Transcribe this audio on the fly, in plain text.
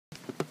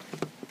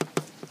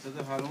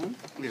Brother Harun.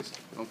 Yes,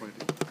 I'm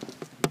writing.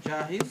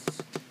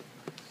 Jahiz.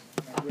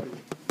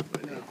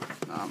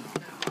 Naam.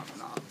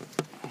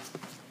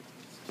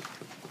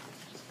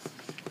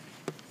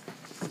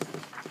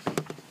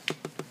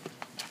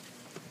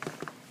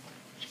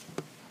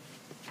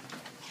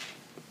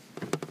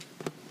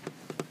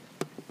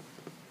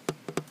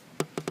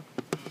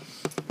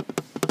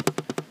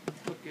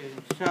 Okay,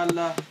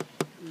 inshallah,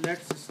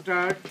 let's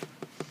start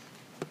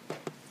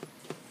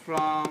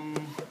from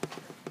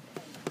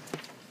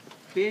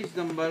page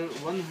number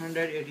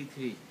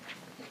 183.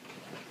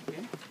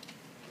 Okay.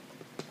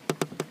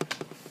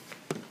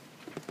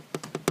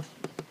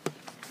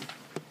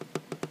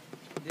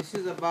 This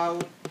is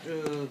about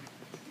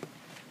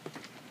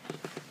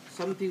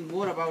something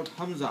more about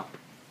Hamza.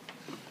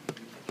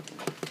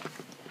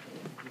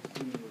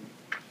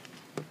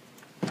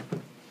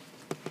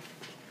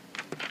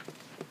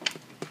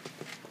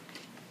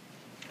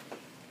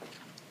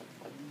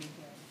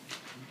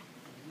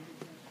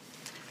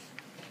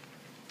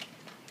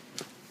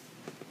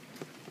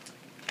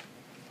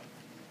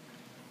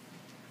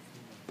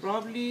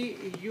 Probably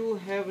you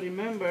have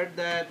remembered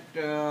that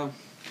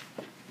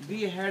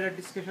we had a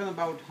discussion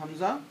about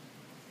Hamza,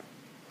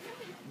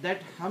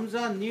 that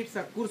Hamza needs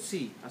a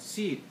kursi, a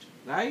seat,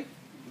 right?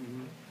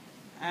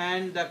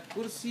 And the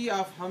kursi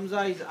of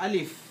Hamza is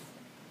alif.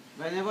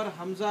 Whenever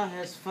Hamza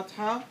has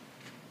fatha,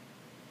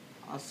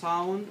 a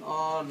sound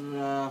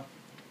or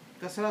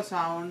kasra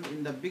sound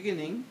in the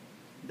beginning,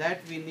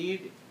 that we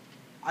need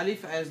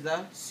alif as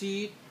the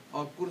seat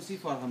or kursi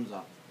for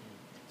Hamza.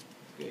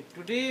 Okay.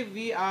 Today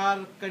we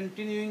are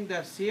continuing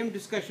the same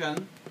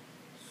discussion.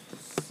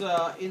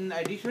 So in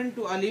addition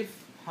to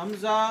alif,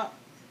 Hamza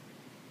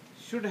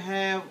should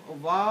have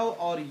waw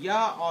or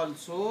ya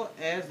also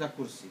as the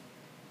kursi.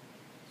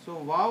 So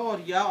waw or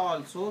ya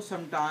also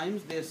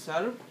sometimes they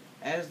serve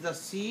as the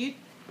seat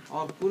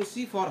or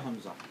kursi for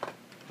Hamza.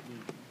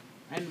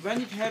 And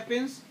when it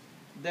happens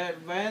that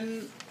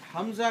when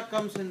Hamza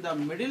comes in the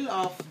middle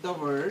of the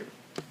word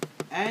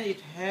and it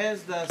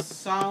has the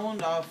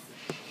sound of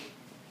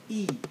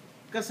E,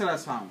 kasra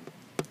sound,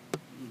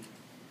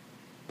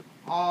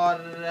 or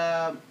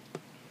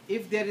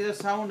if there is a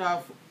sound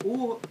of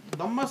U,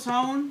 dhamma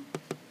sound,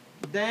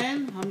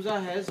 then Hamza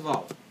has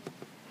waw.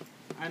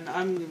 And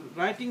I'm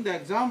writing the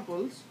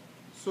examples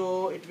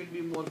so it will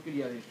be more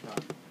clear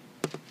inshallah.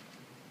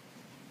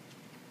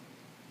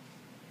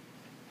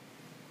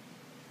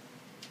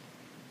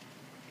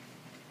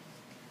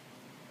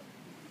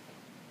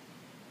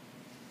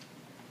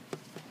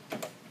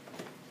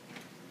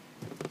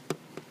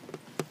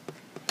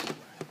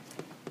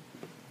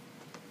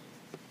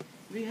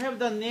 We have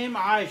the name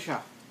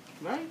Aisha,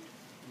 right?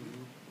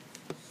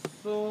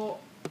 So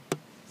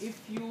if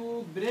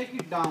you break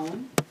it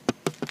down,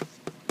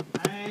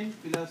 and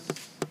plus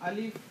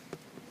alif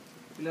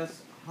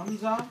plus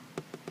Hamza,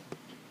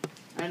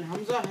 and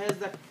Hamza has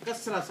the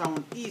kasra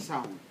sound, E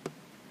sound,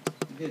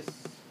 this,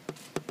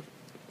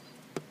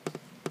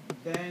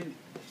 then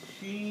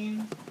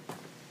sheen,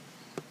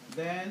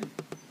 then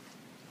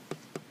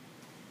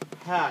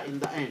ha in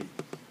the end,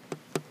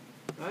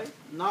 right?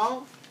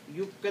 Now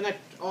you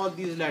connect all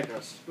these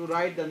letters to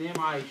write the name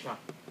Aisha.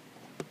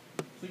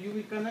 So you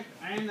will connect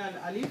Ain and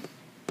Alif,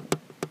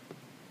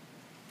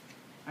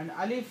 and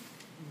Alif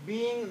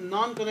being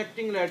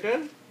non-connecting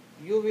letter,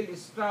 you will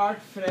start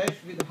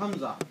fresh with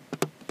Hamza.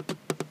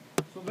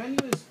 So when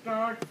you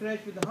start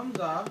fresh with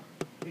Hamza,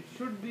 it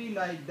should be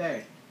like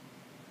that,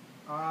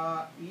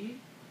 E,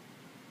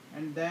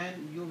 and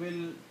then you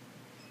will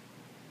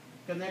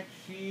connect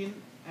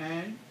Sheen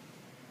and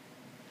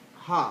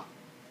Ha.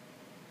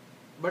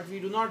 But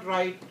we do not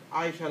write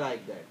Aisha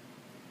like that.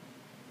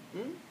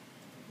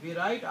 We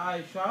write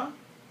Aisha,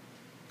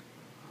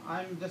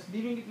 I'm just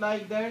leaving it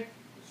like that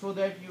so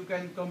that you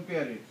can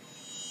compare it.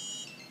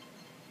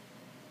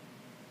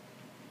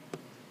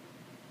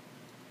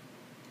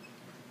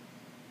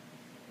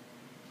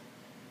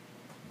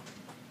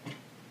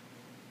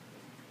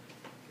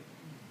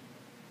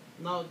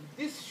 Now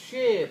this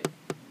shape,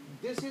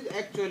 this is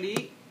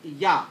actually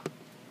Ya.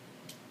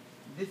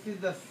 This is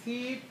the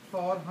seat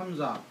for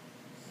Hamza.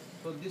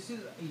 So this is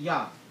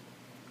Ya.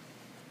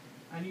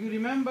 And you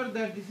remember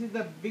that this is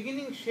the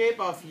beginning shape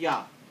of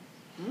Ya.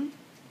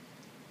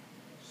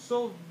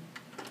 So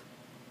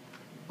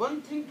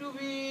one thing to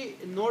be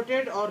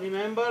noted or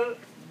remember,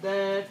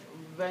 that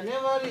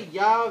whenever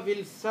Ya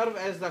will serve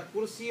as the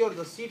kursi or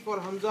the seat for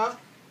Hamza,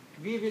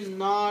 we will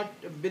not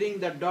bring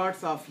the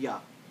dots of Ya.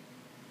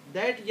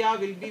 That Ya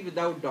will be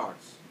without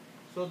dots.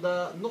 So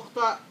the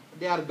nuqta,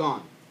 they are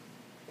gone.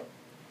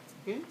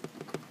 Okay?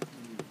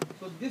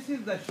 So this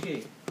is the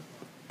shape.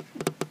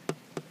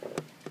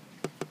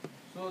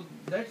 So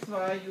that's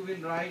why you will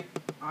write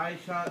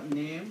Aisha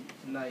name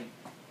like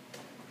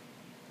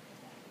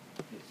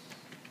this.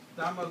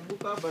 Ta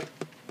marbuta, but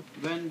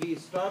when we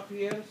stop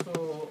here,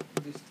 so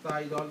this ta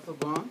is also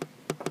gone.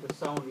 The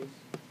sound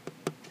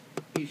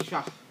is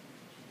Isha.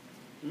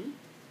 So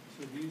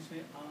do you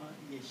say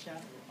Yesha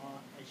or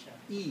Aisha?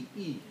 E.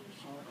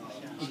 Or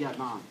Isha? Yeah,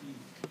 gone.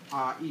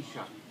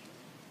 Isha.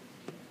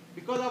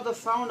 because of the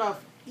sound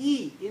of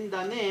E in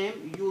the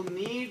name, you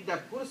need the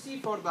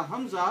kursi for the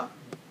Hamza,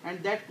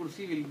 and that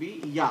kursi will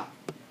be Ya.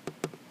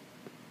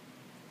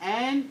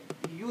 And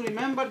you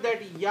remember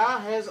that Ya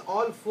has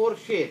all four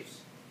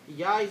shapes.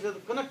 Ya is a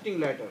connecting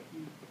letter.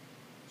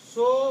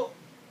 So,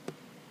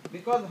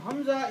 because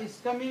Hamza is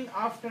coming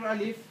after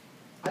Alif,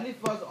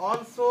 Alif was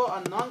also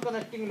a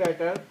non-connecting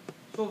letter,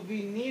 so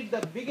we need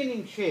the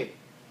beginning shape.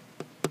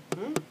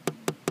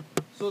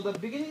 So the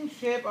beginning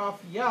shape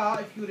of Ya,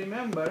 if you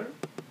remember,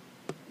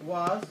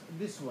 was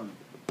this one,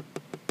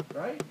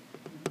 right?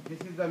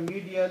 This is the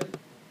medial,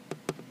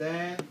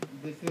 then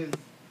this is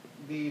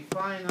the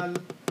final,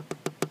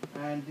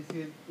 and this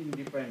is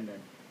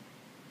independent.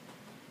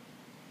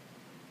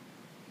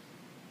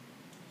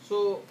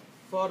 So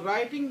for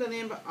writing the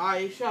name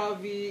Aisha,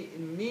 we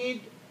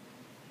need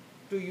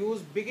to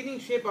use beginning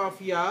shape of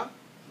Ya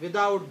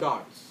without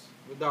dots,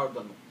 without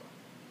the nukta.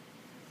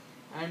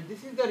 And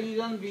this is the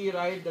reason we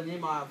write the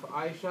name of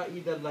Aisha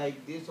either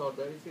like this or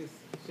this is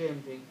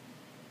same thing.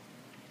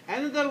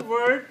 Another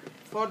word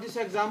for this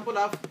example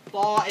of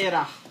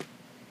ta'ira.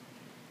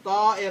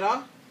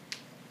 Ta'ira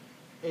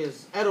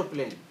is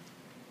aeroplane.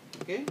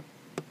 Okay.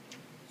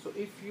 So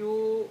if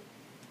you,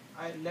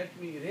 let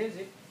me erase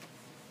it.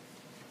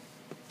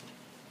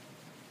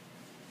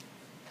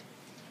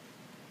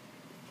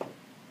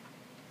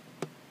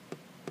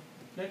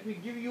 Let me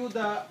give you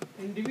the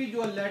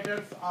individual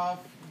letters of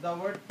the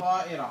word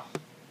ta'ira.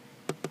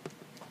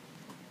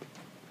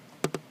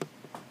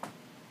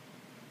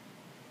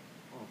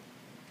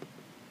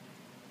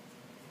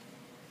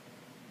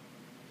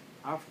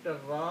 After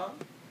Ra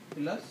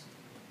plus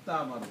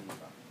Ta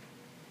marbuta.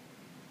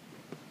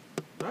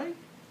 Right?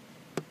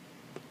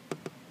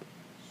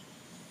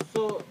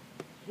 So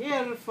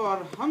here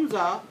for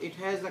Hamza, it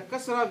has a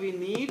kasra, we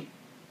need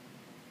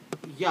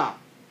Ya.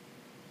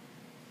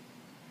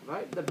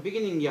 Right? The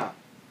beginning Ya.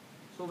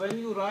 So when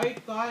you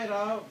write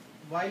Ta'ira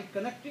while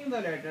connecting the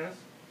letters,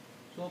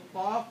 so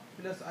Qaf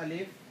plus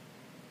Alif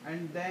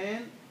and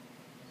then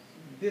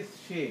this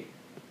shape.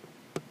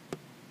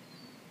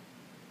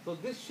 So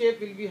this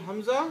shape will be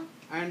Hamza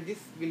and this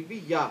will be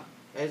Ya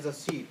as a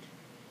seat.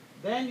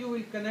 Then you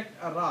will connect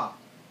a Ra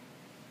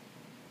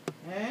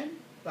and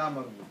Ta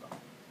marbuta.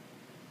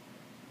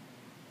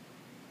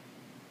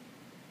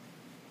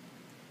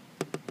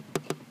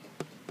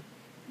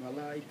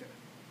 Malaika.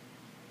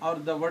 Or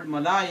the word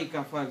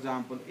Malaika, for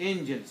example,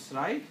 angels,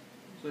 right?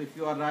 So if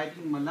you are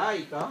writing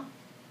Malaika,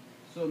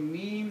 so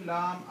Mim,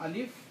 Lam,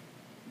 Alif,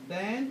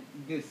 then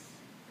this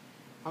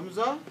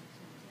Hamza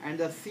and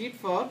the seat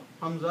for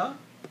Hamza,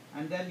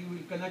 and then you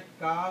will connect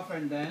Kaf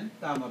and then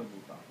Ta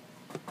marbuta.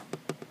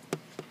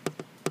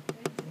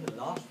 The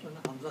last one,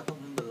 Hamza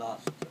comes in the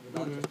last.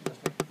 Just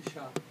like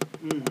Isha,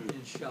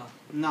 Insha.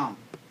 Now,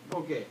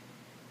 okay.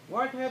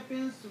 What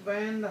happens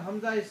when the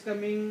Hamza is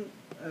coming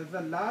as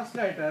the last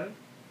letter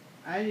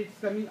and it's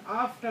coming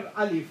after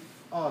Alif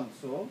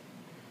also?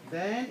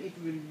 Then it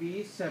will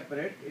be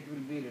separate. It will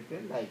be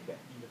written like that.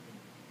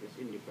 It's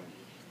independent.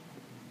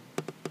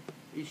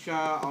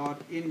 Isha or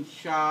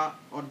Insha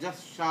or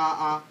just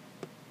Sha'a.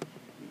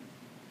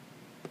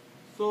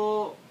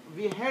 So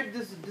we had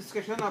this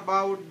discussion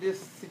about this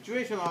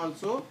situation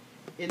also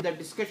in the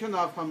discussion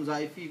of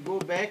Hamza. If you go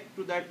back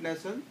to that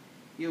lesson,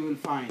 you will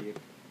find it.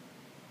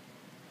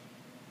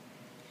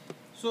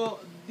 So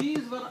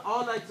these were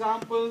all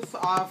examples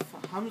of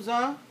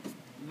Hamza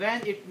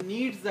when it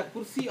needs the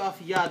kursi of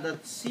Ya, the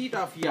seat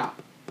of Ya.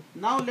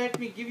 Now let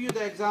me give you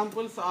the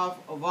examples of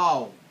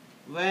Waw,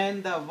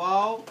 when the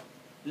Waw,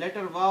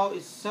 letter Waw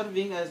is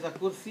serving as the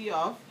kursi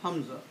of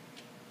Hamza.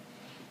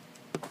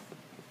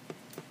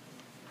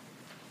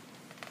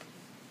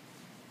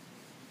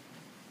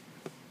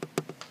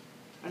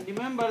 And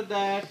remember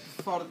that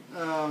for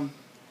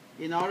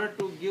in order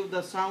to give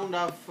the sound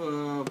of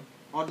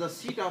or the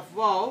seat of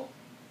Waw,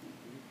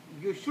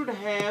 you should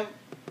have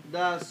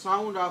the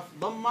sound of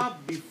Dhamma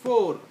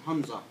before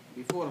Hamza.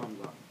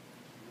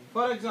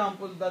 For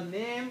example, the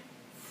name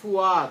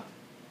Fuad.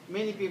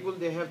 Many people,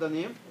 they have the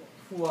name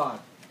Fuad.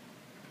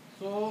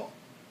 So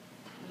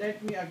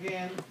let me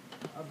again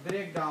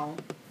break down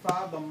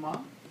Fa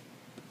Dhamma.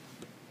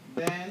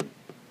 Then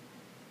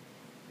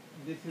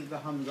this is the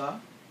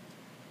Hamza.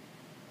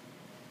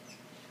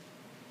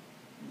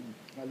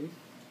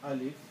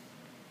 Alif.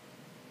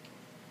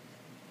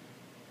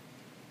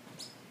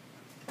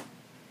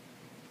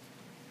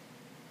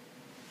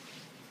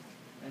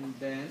 And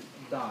then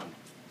Dal.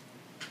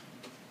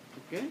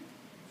 Okay?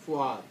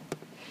 Fuad.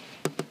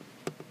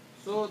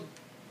 So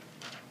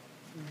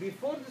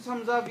before this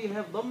Hamza we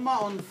have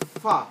Dhamma on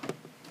Fa.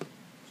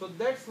 So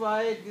that's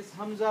why this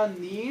Hamza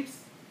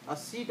needs a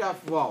seat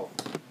of Waw.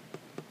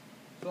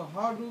 So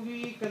how do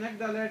we connect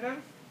the letters?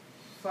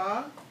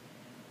 Fa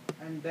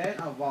and then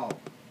a Waw.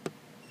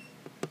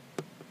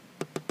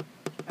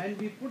 And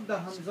we put the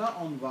Hamza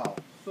on Waw.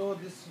 So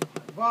this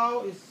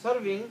Waw is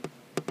serving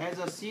as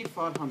a seat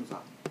for Hamza.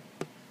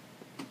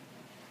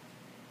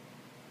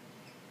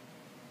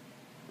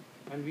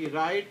 And we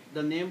write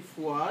the name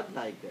Fuad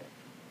like that.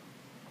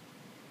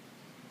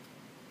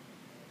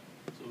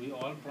 So we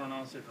all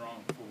pronounce it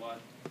wrong. For what?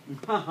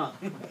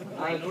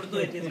 In Urdu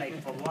it is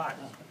like for what?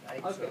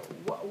 Right? Okay.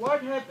 So,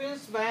 What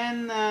happens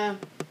when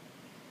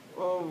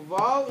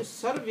Waw is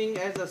serving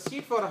as a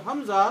seat for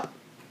Hamza?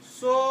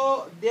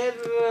 So there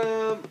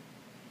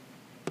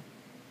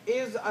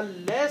is a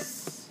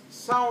less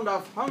sound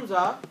of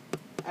Hamza,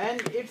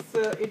 and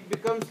it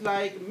becomes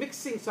like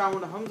mixing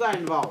sound Hamza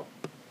and Waw.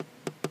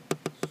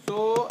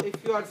 So if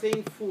you are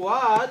saying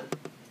Fuad,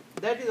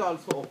 that is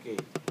also okay.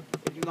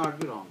 It will not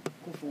be wrong.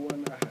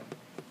 Kufuwan ahad.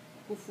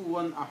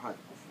 Kufuwan ahad.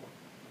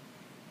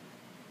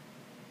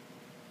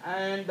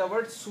 And the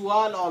word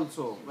sual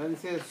also, when it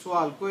says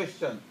sual,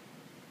 question.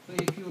 So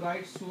if you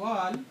write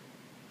sual,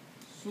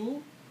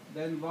 su,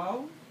 then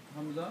waw,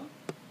 hamza.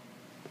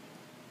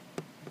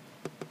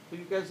 So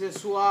you can say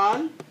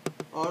sual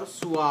or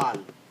sual.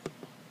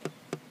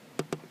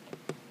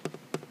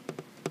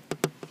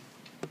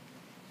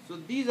 So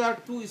these are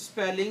two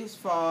spellings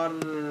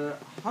for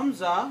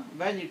hamza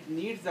when it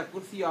needs the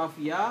kursi of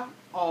ya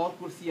or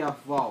kursi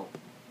of waw.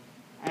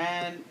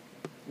 And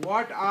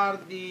what are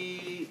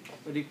the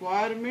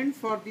requirements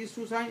for these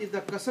two signs? Is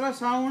the kasra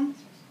sound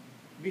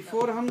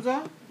before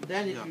hamza,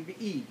 then it will be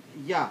e,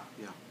 ya.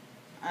 Yeah.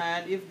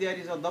 And if there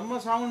is a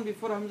dhamma sound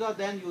before hamza,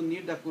 then you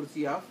need the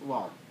kursi of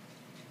waw.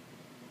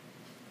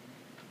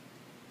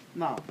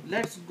 Now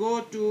let's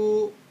go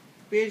to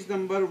page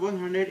number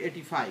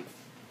 185.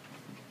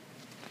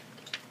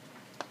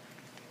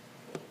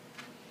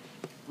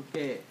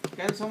 Okay,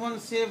 can someone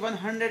say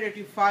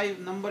 185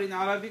 number in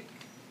Arabic?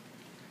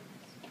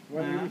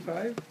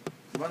 185.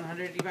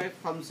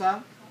 185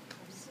 khamsa.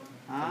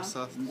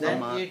 خمسة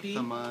Then 80.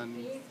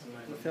 ثمانين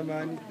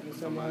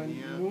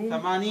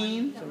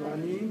Thamanin.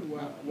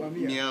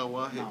 ومئة. مئة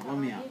واحد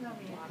Wamiya.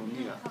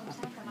 ومئة.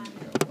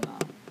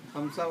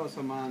 Khamsa wa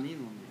samanin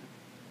wa mi'a.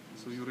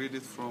 So you read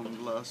it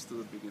from last to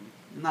the beginning.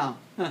 Now,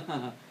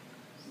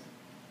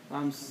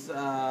 from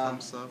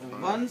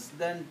Khamsa, ones,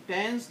 then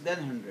tens,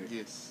 then hundred.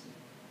 Yes.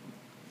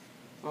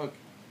 Okay.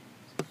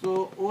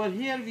 So over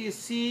here we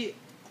see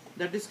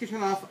the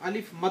discussion of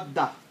alif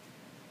madda.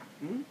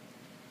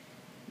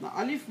 Now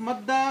alif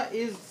madda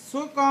is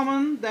so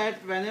common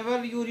that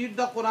whenever you read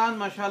the Quran,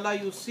 mashallah,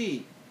 you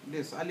see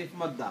this alif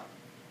madda,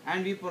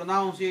 and we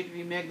pronounce it,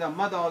 we make the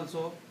mad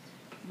also.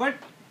 But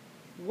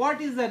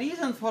what is the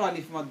reason for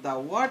alif madda?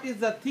 What is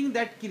the thing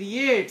that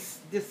creates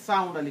this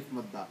sound alif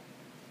madda?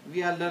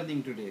 We are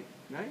learning today,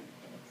 right?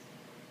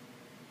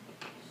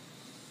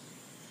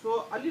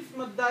 So alif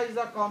madda is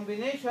a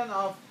combination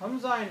of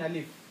hamza and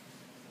alif.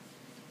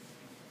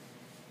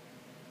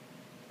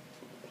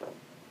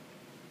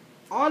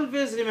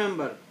 Always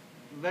remember,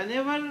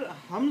 whenever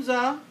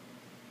hamza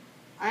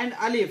and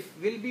alif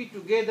will be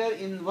together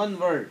in one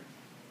word,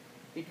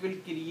 it will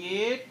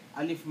create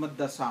alif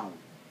madda sound.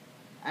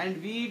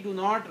 And we do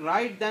not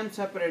write them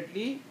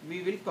separately,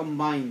 we will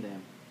combine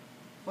them.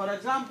 For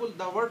example,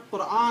 the word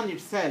Quran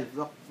itself,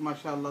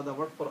 mashallah, the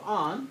word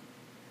Quran,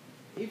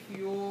 if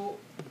you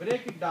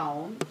break it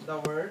down, the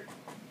word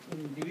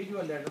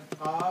individual letters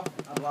Qaf,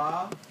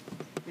 Ra,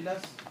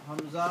 plus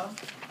Hamza,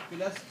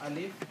 plus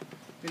Alif,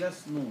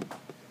 plus Noon.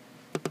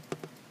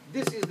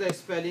 This is the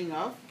spelling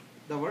of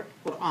the word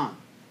Quran.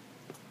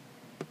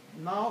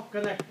 Now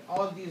connect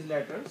all these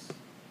letters.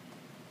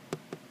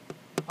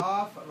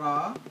 Qaf,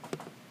 Ra,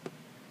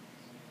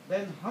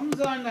 then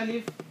Hamza and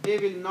Alif, they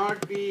will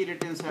not be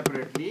written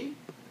separately.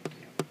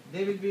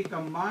 They will be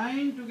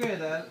combined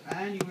together,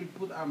 and you will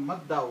put a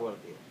madda over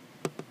there.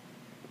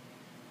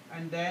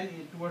 And then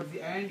towards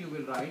the end you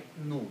will write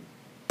Noon.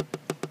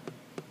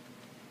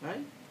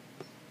 Right?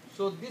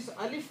 So this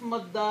alif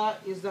madda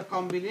is the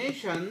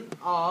combination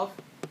of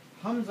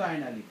Hamza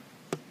and Alif.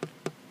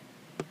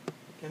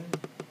 Can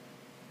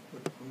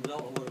put Hamza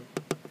over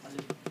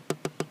Alif?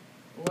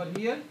 Over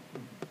here?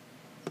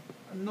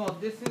 No,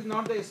 this is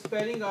not the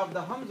spelling of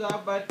the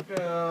Hamza, but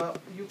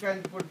you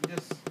can put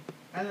this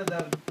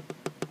another,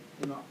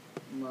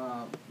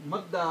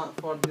 madda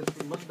for this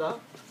madda.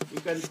 You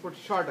can put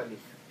short alif.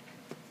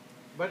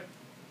 But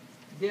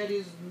there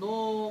is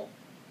no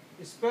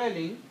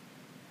spelling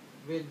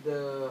with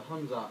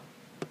Hamza.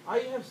 I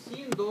have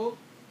seen though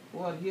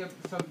over here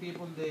some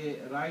people they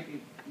write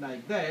it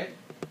like that,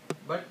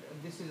 but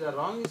this is a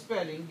wrong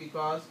spelling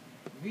because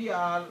we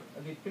are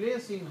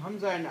replacing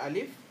Hamza and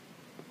Alif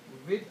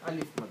with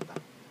Alif madda.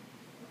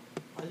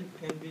 Alif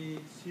can be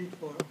seat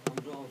for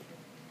Hamza also.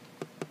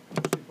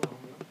 Seat for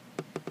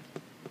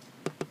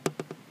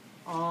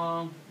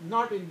Hamza.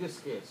 Not in this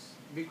case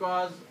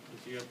because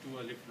So you have two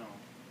alif now.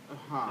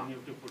 uh-huh, Then you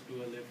have to put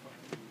two alif,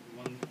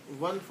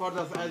 one for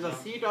the as a Hamza.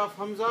 seat of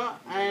Hamza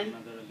and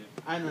another alif.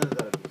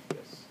 another Alif.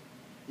 Yes.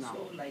 Now. so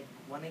like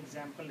one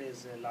example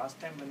is last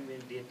time when we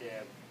did,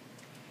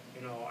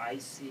 I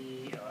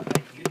see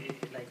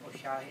like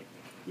Ushahid.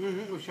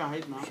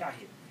 Ushahid now.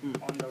 Ushahid.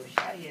 Mm. On the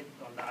Ushahid,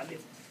 on the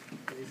alif,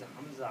 there is a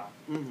Hamza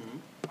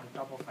on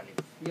top of alif.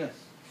 Yes.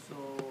 So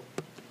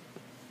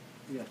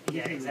Yes.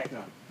 Yeah, This is exactly.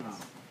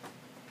 Ushah.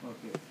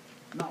 Okay.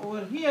 Now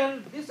over here,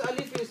 this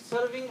alif is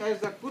serving as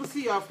the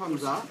kursi of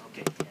Hamza.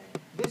 Okay.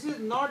 This is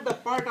not the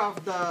part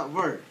of the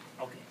word.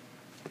 Okay.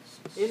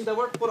 In the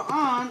word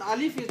Quran,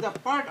 alif is the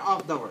part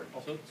of the word.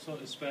 So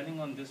spelling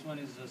on this one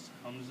is just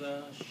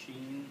Hamza,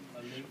 Sheen,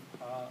 Alif,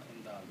 Ha,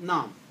 and Dal.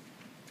 Now,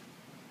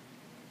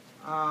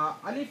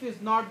 alif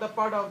is not the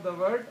part of the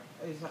word,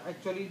 is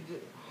actually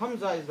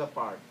Hamza is the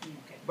part.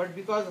 Okay. But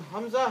because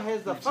Hamza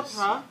has the Which is-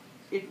 fatha,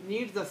 it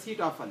needs the seat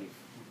of alif.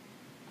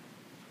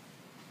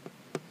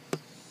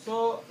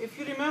 So, if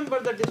you remember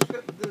the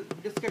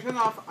discussion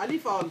of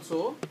alif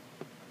also,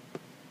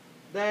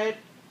 that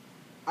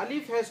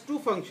alif has two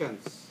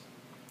functions.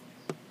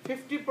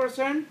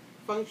 50%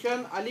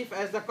 function alif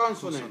as the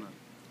consonant.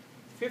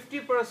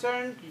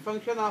 50%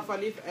 function of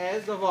alif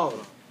as the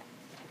vowel.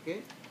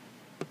 Okay.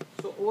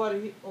 So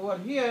over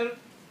here,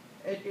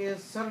 it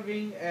is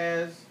serving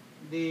as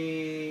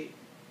the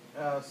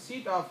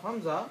seat of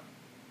Hamza.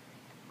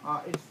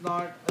 It's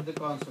not the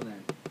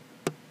consonant.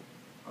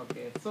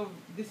 Okay. So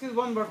this is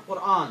one word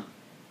Quran.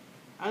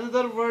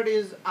 Another word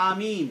is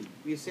Ameen.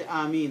 We say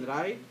Ameen,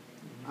 right?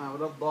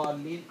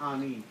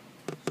 Ameen.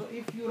 So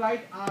if you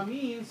write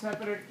Ameen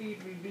separately,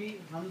 it will be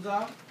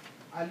Hamza,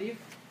 Alif,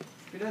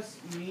 plus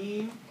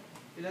Meen,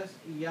 plus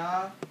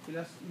Ya,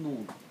 plus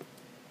Noon.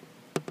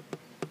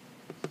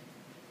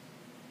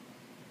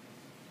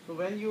 So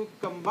when you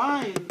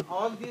combine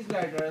all these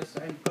letters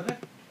and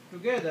connect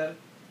together,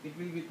 it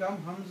will become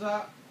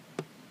Hamza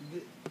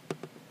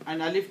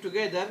and Alif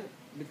together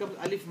becomes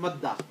Alif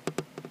Madda.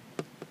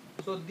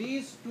 So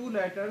these two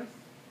letters,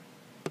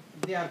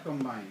 they are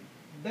combined.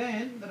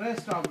 Then the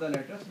rest of the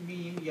letters,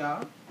 Meen,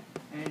 Ya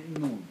and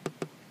Noon.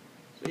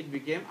 So it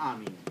became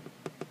Ameen.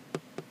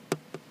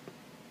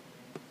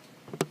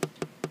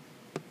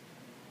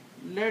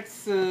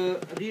 Let's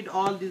read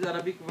all these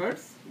Arabic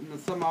words.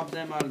 Some of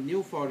them are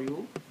new for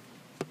you.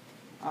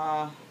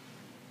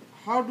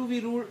 How do we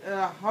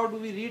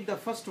read the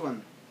first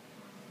one?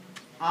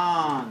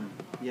 An.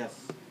 Yes.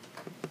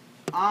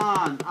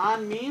 An.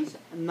 An means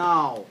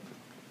now.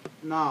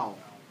 Now.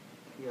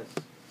 Yes.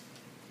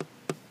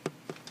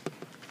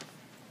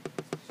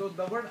 So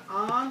the word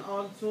an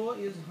also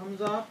is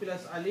Hamza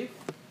plus Alif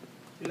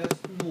plus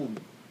Noon.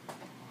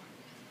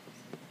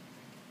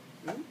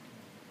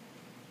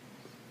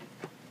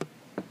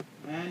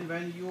 And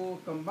when you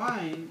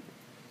combine,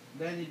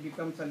 then it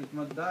becomes Alif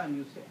Madda and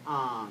you say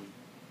an.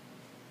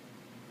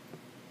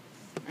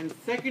 And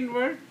second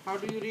word, how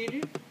do you read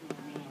it?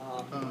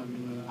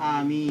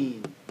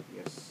 Ameen.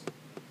 Yes.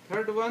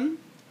 Third one,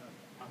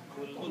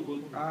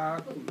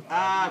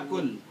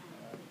 Akul.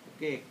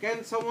 Okay.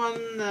 Can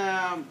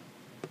someone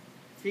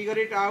figure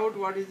it out?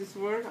 What is this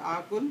word?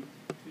 Akul?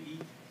 To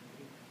eat.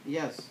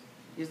 Yes.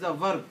 Is the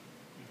verb.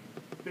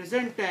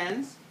 Present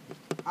tense.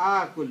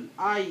 Akul.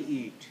 I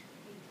eat.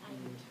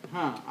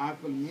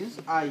 Akul means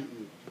I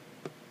eat.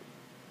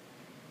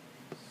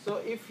 So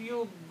if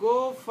you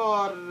go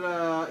for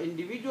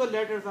individual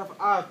letters of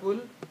Akul,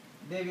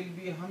 they will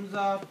be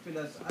Hamza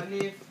plus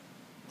Alif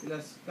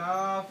plus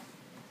Kaf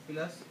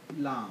plus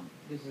Lam.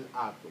 This is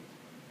Akul.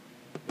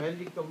 When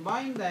we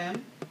combine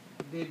them,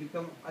 they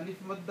become Alif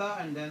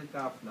Madda and then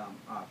Kaf Lam.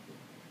 Akul.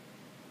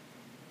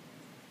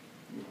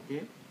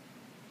 Okay.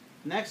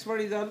 Next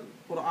word is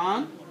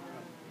Al-Quran.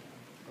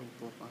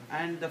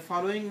 And the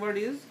following word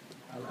is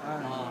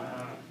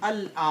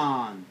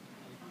Al-An.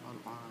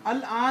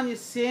 Al-An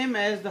is same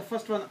as the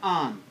first one,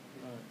 An.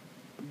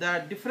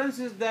 The difference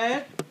is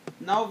that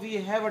now we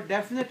have a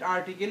definite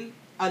article,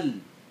 Al,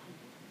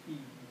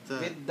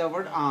 with the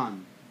word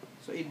An.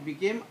 So it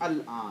became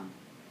Al-An.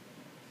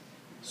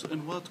 So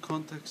in what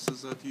context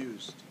is that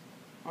used?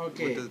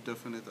 Okay. With the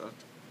definite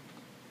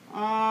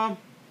article?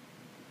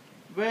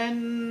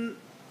 When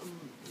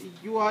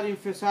you are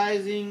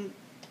emphasizing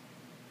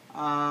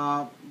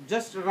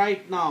just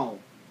right now.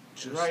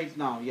 Just Right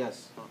now,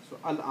 yes. So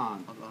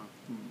Al-An. Al-an.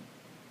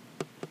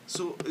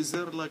 So is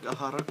there like a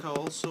haraka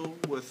also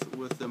with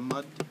the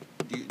mud?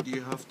 Do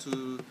you have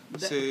to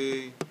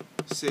say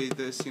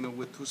this,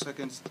 with 2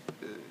 seconds,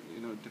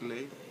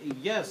 delay?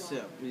 Yes,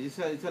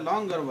 it's a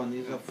longer one.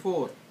 It's a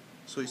 4.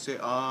 So you say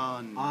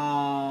an.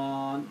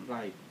 On,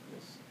 right,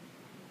 yes.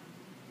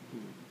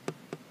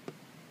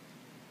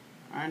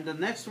 And the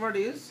next word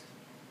is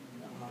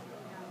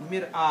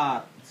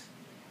Mir'at.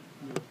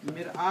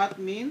 Mir'at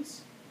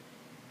means,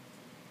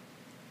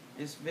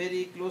 it's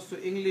very close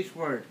to English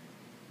word,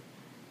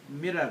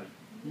 mirror.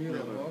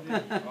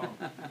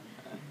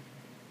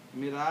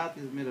 Mir'at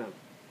is mirror.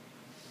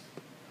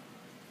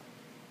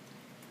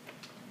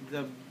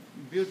 The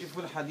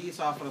beautiful hadith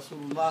of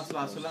Rasulullah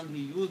sallallahu alaihi wasallam,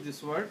 he used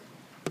this word.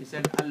 He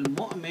said,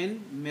 Al-Mu'min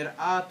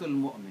mir'atul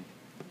mu'min.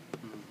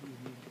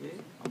 Okay?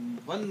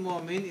 One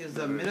mu'min is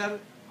the mirror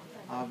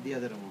of the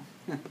other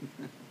one.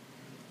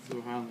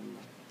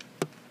 Subhanallah.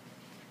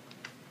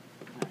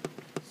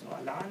 So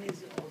Alan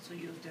is also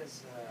used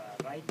as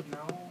right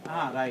now.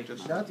 Right.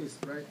 That is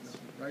right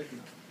now. Right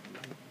now.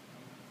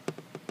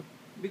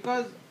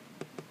 Because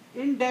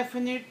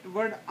indefinite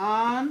word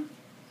an,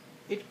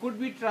 it could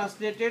be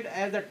translated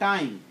as a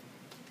time.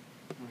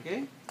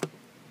 Okay?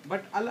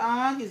 But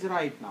al-an is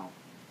right now.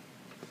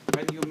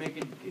 When you make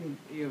it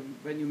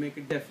when you make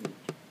it definite.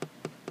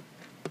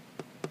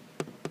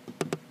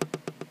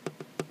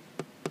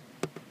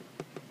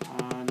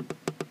 And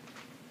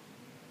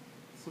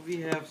so we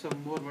have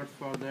some more words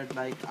for that,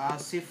 like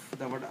Asif,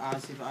 the word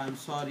Asif, I am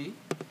sorry.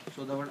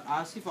 So the word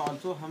Asif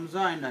also Hamza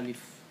and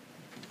Alif.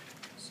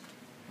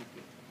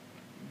 Okay.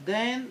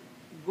 Then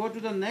go to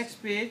the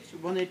next page,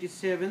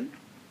 187,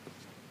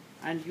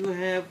 and you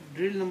have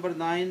drill number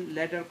 9,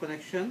 letter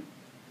connection.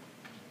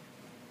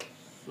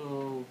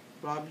 So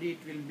probably it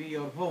will be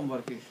your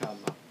homework,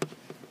 inshallah.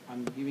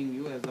 I'm giving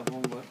you as a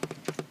homework,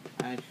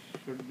 and it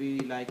should be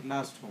like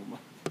last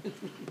homework.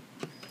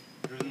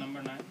 Drill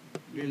number 9.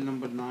 Drill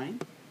number 9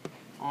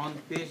 on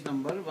page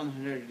number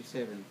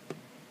 187.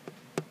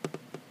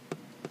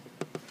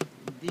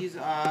 These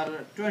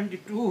are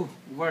 22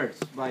 words,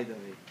 by the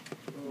way.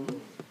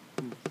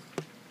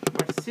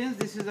 But since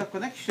this is a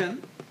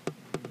connection,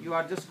 you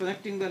are just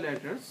connecting the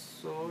letters,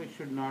 so it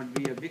should not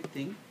be a big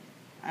thing.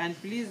 And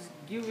please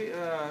do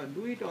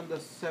it on the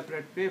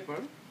separate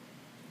paper.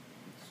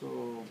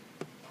 So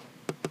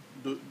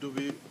Do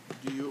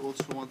you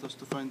also want us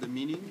to find the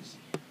meanings?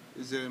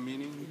 Is there a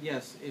meaning?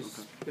 yes, it's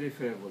Okay.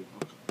 preferable.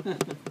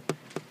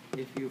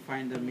 If you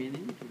find the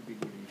meaning, it will be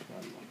good,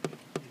 inshallah.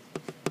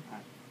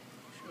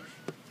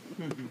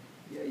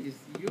 Yeah,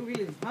 you will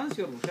enhance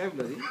your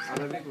vocabulary,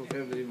 Arabic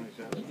vocabulary,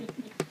 mashallah.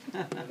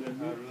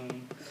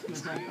 Harun.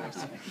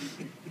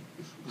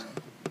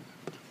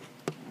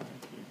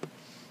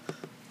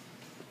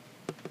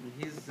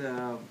 He's,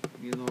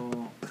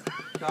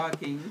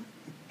 talking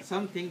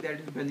something that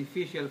is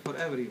beneficial for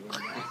everyone.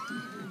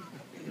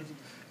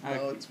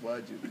 No, it's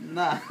wajib.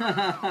 No,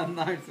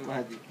 no, it's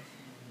wajib.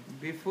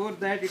 Before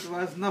that, it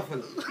was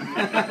nafal.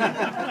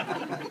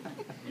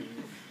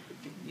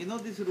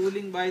 This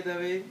ruling, by the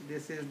way,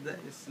 this is the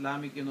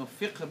Islamic,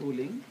 fiqh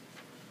ruling,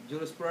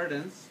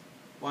 jurisprudence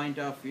point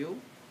of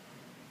view.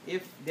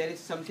 If there is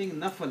something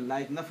nafal,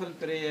 like nafal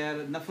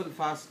prayer, nafal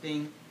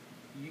fasting,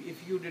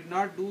 if you did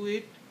not do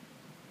it,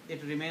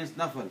 it remains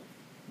nafal.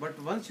 But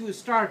once you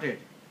start it,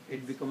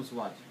 it becomes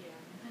wajib.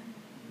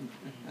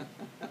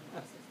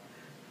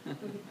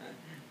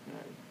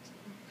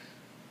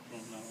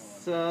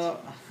 So,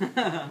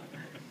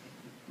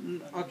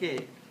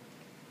 okay.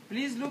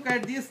 Please look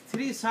at these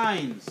 3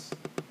 signs.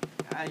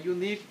 You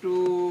need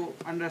to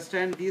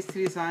understand these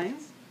 3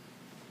 signs.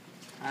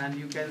 And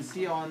you can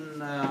see on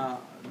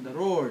the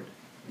road,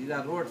 these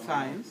are road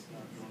signs.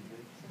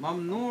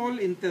 Mamnu'ul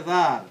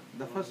intizar.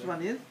 The first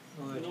one is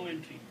No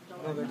entry.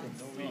 No waiting.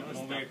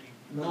 No wait.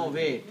 no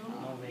wait.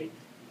 No wait.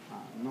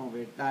 No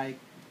wait. Like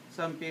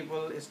some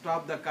people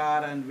stop the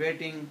car and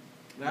waiting,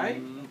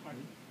 right?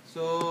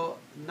 So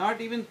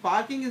not even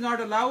parking is not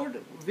allowed.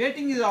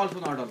 Waiting is also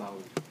not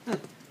allowed.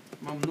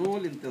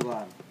 Mamnu'ul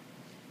intizar.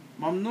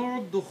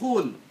 Mamnu'ul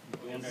dukhul.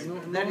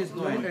 That is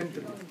no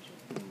entry.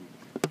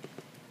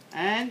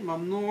 And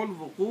mamnu'ul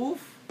wuquf.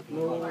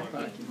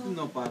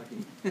 No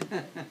parking.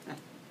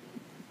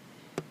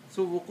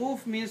 So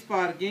wuquf means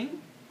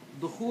parking,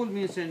 dukhul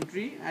means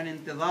entry, and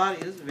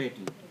intizar is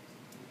waiting.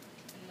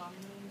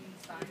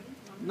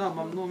 No,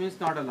 mamnu means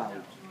not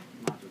allowed.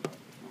 Not allowed.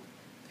 No.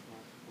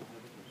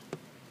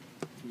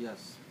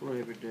 Yes,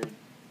 prohibited.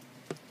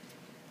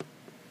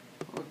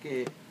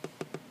 Okay.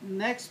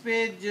 Next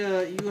page,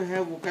 you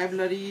have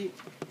vocabulary,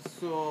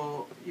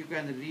 so you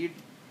can read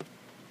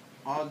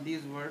all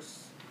these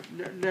words.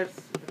 Let's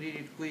read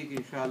it quick,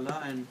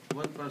 inshallah, and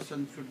one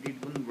person should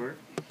read one word.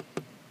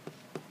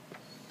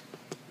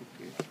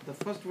 Okay. The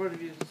first word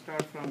we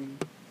start from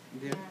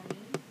there.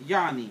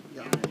 Yani.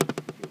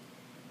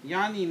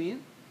 Yani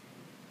means,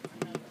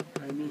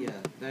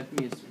 yeah, that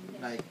means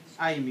like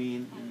I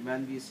mean,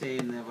 when we say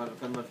in our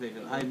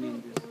conversation, I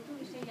mean this.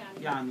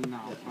 Yani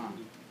now.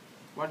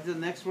 What is the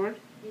next word?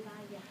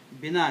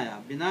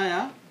 Binaya.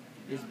 Binaya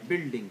is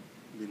building.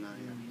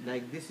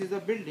 Like this is a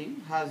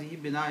building. Hazi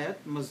binayat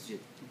masjid.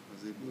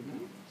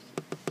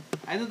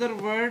 Another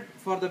word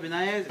for the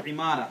binaya is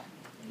imara.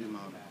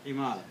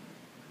 Imara.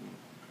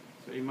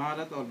 So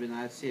imarat or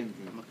binaya, same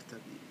thing.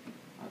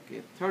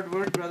 Okay. Third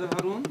word, Brother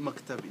Harun.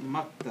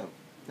 Maktab.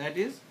 That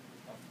is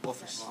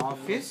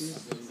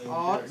office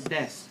or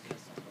desk.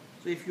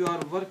 So if you are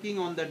working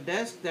on the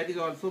desk, that is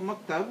also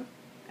maktab,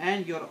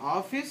 and your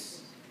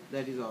office,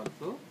 that is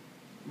also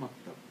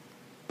maktab.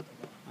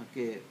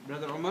 Okay,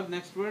 Brother Umar,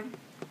 next word.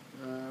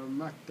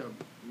 Maktab.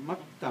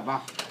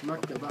 Maktabah.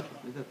 Maktabah.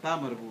 With a ta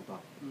marbuta.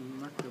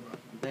 Maktabah.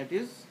 That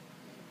is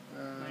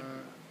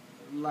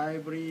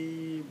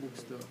Library,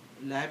 bookstore.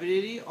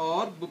 library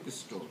or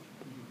bookstore.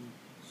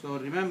 So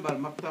remember,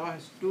 maktabah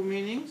has 2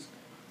 meanings,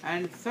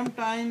 and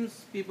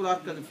sometimes people are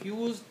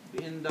confused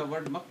in the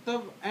word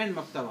maktab and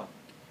maktaba.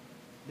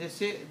 They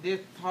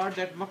thought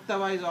that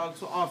maktaba is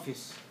also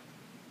office.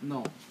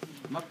 No,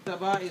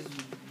 maktaba is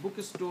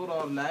bookstore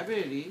or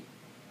library,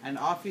 and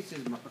office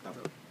is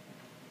maktaba.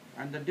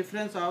 And the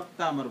difference of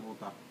ta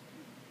marbuta.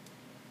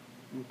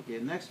 Okay,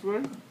 next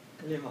word.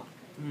 Kalima.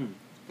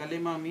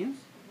 Kalima means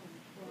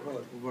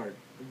word.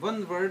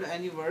 One word,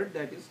 any word,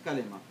 that is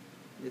kalima.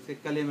 They say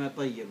kalima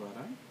tayyiba,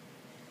 right?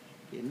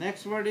 Okay,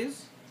 next word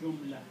is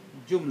jumla.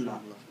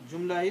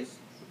 Jumla is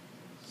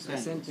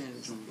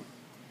sentence.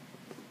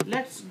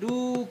 Let's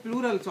do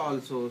plurals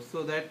also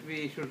so that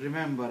we should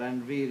remember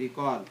and we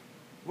recall.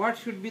 What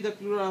should be the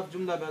plural of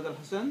Jumla, Brother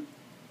Hassan?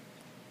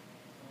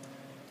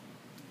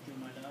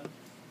 Jumalat.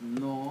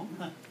 No.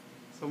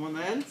 Someone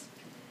else?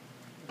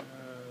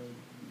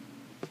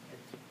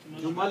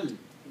 Jumal.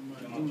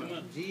 Jumal.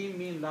 Jumal. G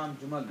mean lam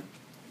Jumal.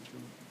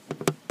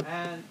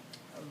 And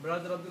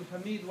Brother Abdul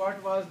Hamid,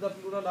 what was the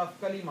plural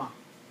of kalima?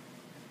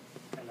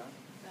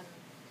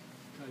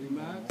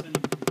 كلمات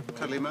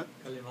كلمات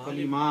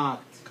Kalimat.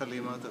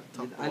 كلمات With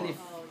التقوى alif,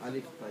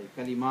 alif,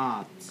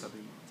 kalimat.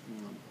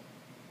 كلمات.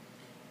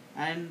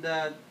 And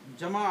the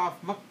jama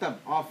of maktab,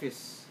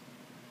 office.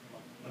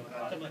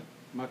 Makatib.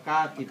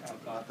 مكاتب.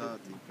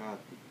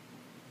 Makatib.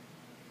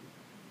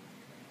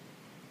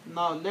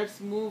 Now let's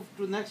move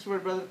to next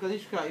word, Brother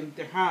Kanishka,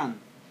 imtihan.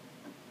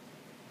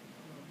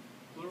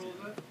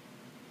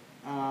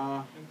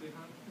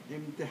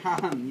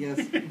 Imtihan, yes.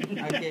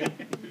 Okay.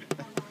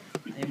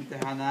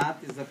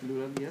 Imtihanat is the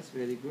plural, yes,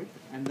 very good.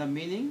 And the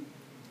meaning?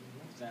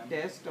 Exam.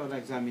 Test or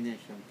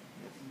examination.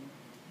 Yes.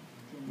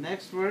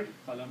 Next word,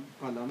 Qalam.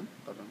 qalam.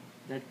 قلم.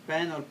 That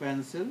pen or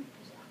pencil.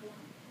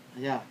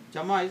 Yeah,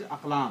 jama is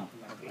aqlam.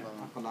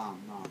 أقلام. Aqlam,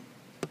 no.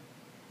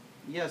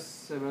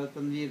 Yes, Brother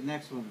Tanveer,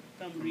 next one.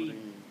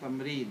 Tamreen.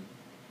 Tamreen.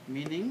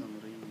 Meaning?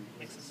 تمرين.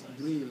 Exercise.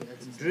 drill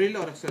exercise. Drill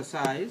or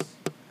exercise.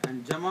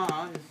 And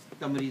jama is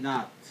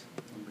tamrinat.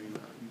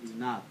 تمرينات.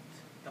 Tamrinat.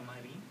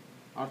 Tamari.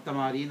 Or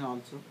tamareen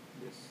also.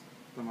 Yes,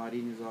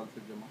 tamareen is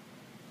also jama.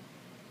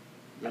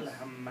 Yes.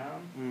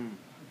 Al-Hammam. Mm.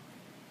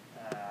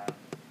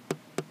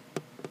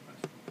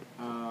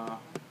 Uh,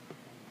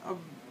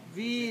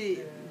 We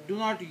do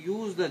not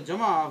use the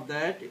jama of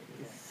that.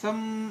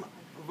 Some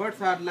words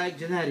are like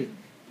generic.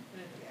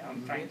 yeah,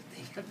 I'm trying to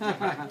think of them.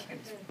 I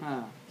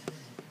can't.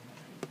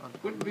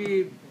 Could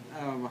be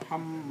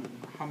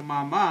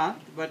hammamat,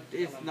 but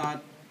it's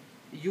not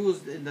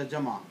used in the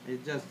jama.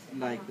 It's just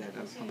like that.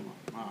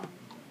 Al-hammam.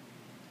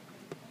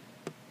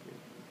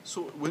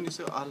 So when you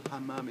say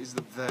al-hammam, is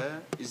it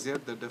there? Is there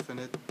the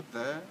definite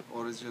there,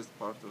 or is just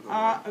part of the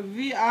word?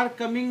 We are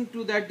coming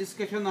to that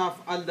discussion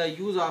of al, the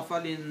use of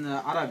al in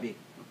Arabic.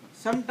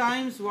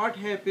 Sometimes what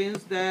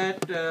happens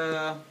that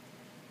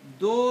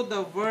though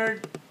the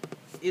word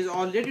is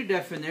already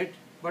definite,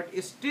 but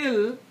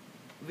still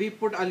we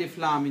put alif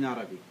lam in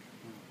Arabic.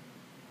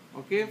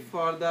 Okay,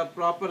 for the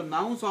proper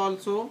nouns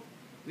also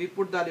we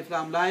put the alif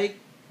lam, like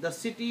the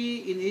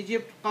city in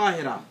Egypt,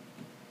 Qahira,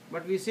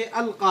 but we say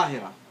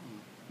al-Qahira.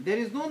 There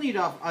is no need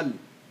of al,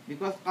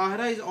 because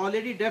Qahira is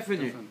already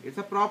definite. It's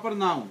a proper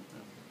noun.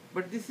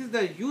 But this is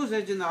the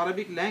usage in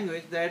Arabic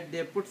language that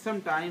they put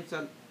sometimes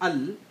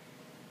al,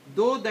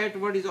 though that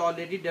word is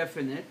already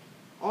definite,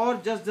 or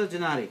just the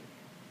generic.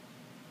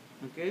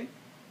 Okay,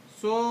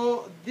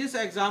 so this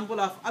example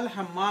of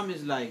al-hammam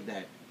is like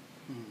that.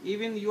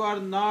 Even you are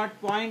not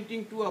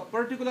pointing to a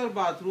particular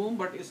bathroom,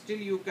 but still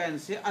you can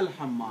say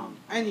al-hammam,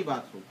 any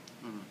bathroom.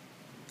 Mm.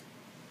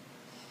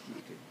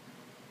 Okay.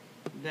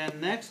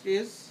 Then next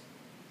is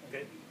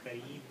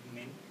Qareeb,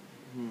 min.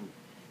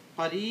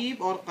 qareeb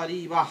or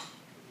qareebah.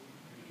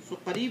 So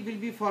qareeb will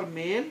be for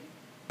male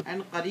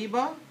and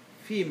qareeba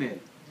female.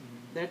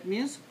 That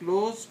means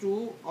close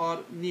to or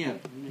near.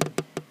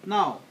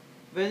 Now,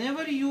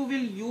 whenever you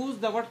will use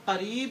the word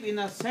qareeb in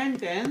a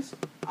sentence,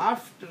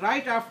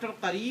 right after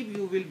qareeb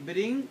you will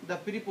bring the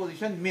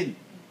preposition min.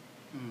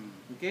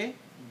 Okay?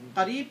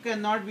 Qareeb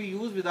cannot be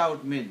used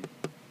without min,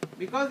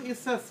 because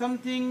it's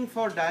something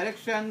for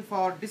direction,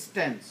 for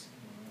distance.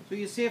 So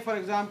you say, for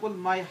example,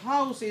 my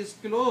house is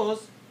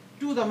close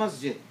to the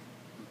masjid.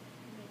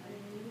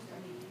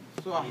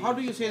 So how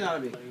do you say in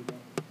Arabic?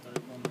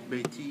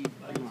 بيتي.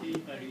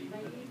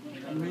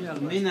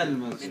 Min al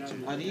masjid.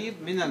 Qareeb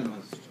min al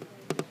masjid.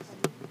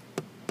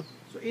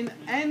 So in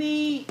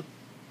any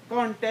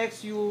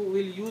context you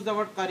will use the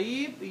word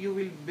qareeb, you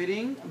will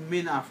bring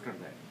min after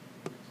that.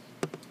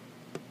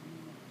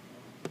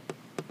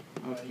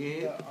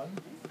 Okay.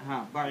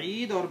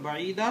 Ba'id or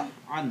ba'ida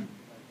an.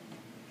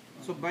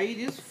 So ba'id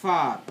is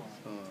far.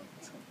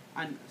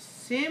 And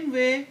same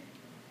way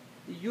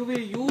you will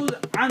use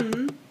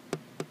an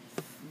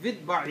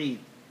with ba'id.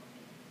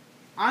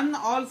 An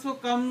also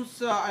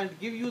comes and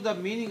give you the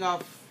meaning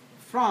of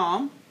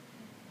from,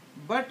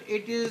 but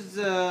it is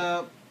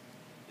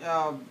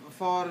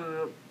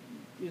for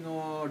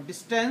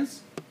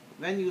distance.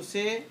 When you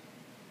say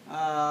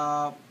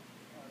far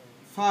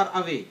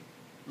away,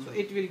 so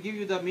it will give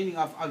you the meaning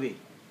of away.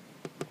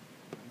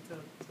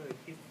 So if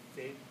you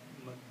say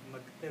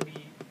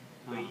maktabi,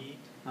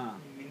 bayit,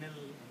 minal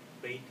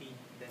bayti,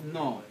 then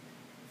No.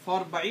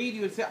 For ba'id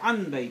you will say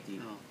an bayti.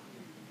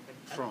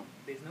 From.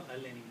 There's no al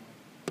anymore.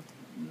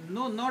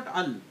 No, not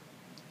al.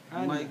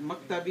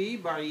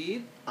 Maktabi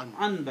ba'id an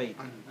bayti.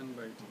 An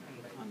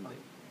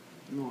bayti.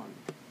 No al.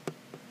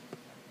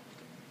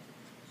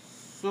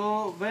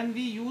 So when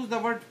we use the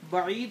word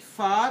ba'id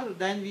far,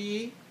 then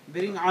we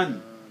bring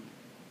an.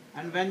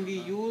 And when we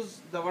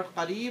use the word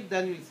qareeb,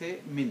 then we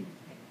say min.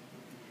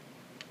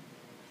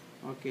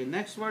 Okay,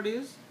 next word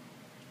is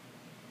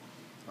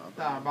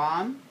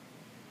ta'ban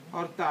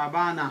or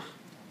ta'bana.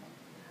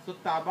 So So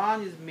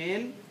taban is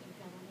male,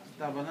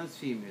 tabana is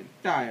female.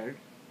 Tired.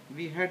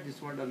 We had this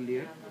word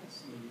earlier.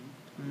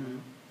 Hmm.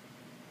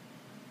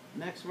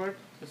 Next word,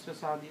 Sister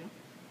Sadia.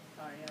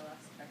 Sorry, I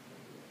lost track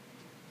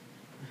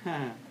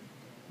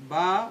of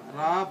Ba,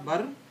 ra,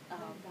 bar.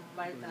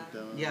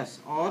 Bardana. Yes,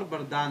 or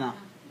bardana.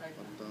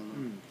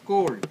 Bardana.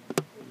 Cold.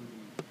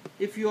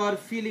 If you are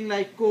feeling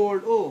like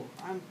cold, oh,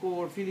 I'm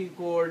cold, feeling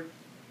cold.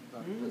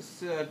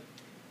 It's,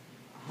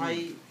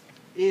 high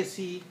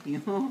AC,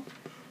 you know.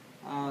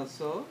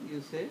 So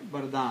you say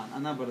bardan,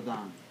 ana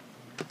bardan.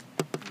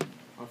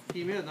 Or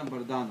female, ana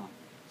bardana.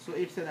 So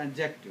it's an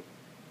adjective.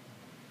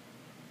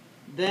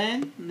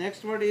 Then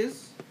next word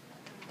is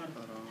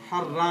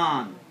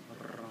harran.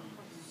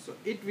 So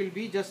it will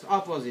be just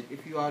opposite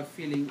if you are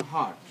feeling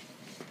hot.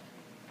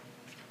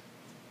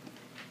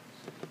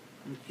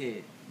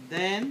 Okay.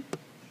 Then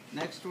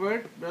next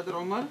word, Brother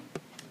Omar.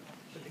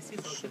 So this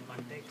is also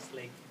context,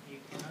 like you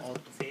cannot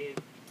say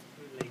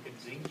like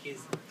a drink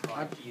is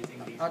hot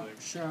using these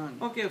words.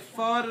 Akshan. Okay,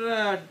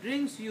 for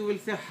drinks you will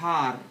say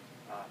har.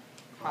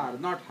 Har,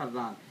 not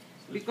harran.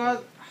 Because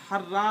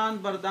harran,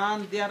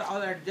 bardan, they are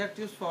all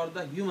adjectives for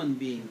the human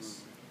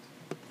beings.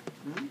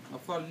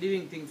 For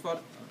living things. For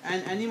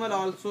an animal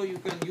also you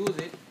can use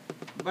it,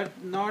 but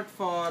not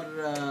for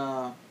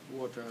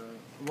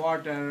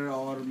water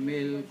or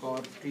milk or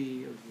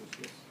tea or juice.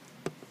 Yes.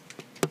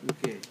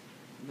 Okay.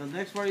 The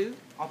next word is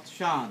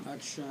atshan.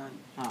 Akshan.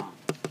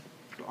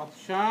 So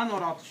atshan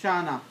or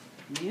atshana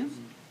means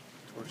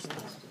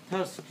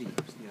thirsty.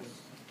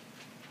 Yes.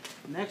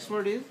 Next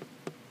word is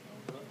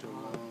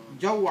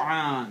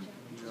jaw'an.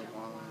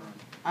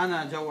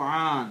 Ana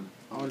jaw'an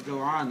or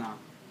jaw'ana.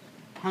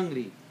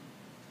 Hungry.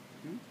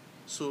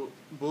 So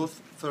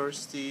both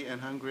thirsty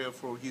and hungry are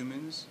for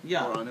humans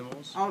Yeah. or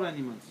animals? Or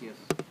animals, yes.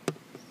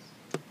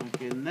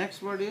 Okay,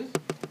 next word is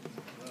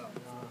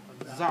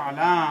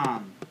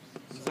za'lan.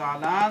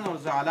 Za'lan or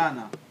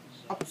za'lana.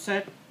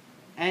 Upset,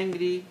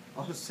 angry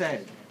or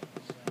sad.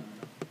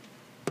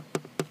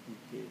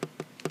 Okay.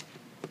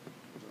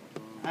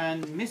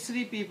 And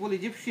Misri people,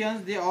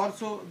 Egyptians, they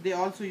also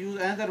use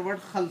another word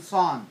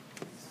khalsan,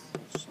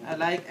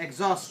 like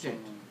exhausted.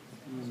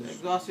 So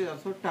exhausted,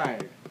 also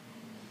tired.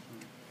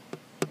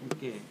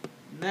 Okay.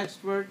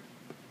 Next word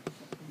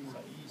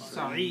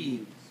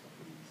Sa'id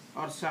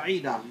or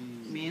Sa'ida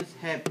means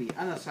happy.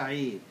 Ana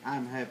Sa'id,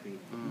 I'm happy.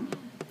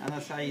 Ana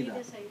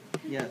Sa'ida.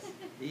 Yes,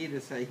 Eid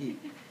is Sa'id.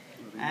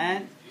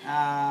 And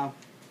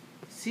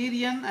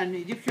Syrian and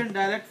Egyptian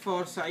dialect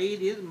for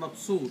Sa'id is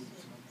Mabsoot.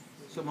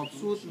 So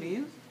Mabsoot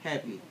means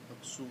happy.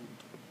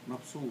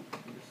 Mabsoot.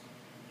 Yes.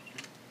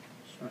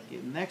 Okay.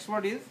 Next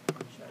word is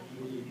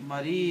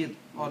Marid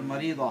or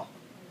Marida,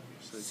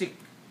 sick.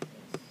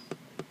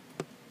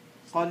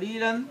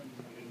 Qalilan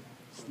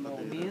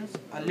means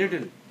a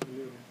little.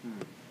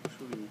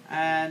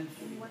 And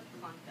In what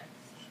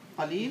context?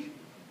 qalil,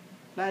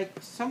 like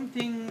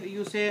something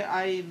you say,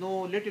 I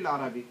know little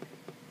Arabic.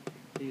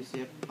 You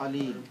say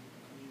qalil.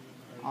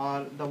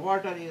 Or the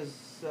water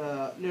is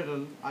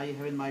little, I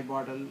have in my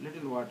bottle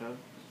little water,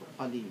 so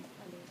qalil.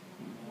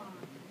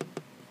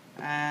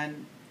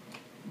 And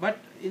but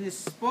in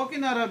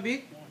spoken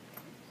Arabic,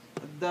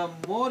 the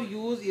more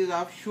use is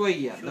of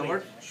shwaya, the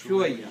word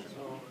shwaya.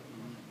 So,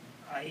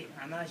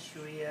 Ana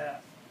Shuya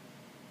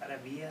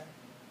Arabia.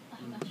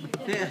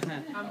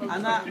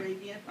 Ana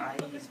Arabian.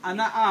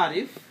 Ana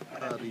Arif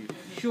Arif.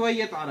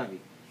 Shwayat Arabi.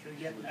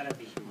 Shuyat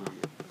Arabi.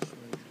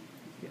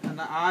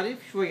 Ana Arif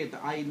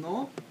Shwayat. I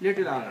know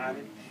little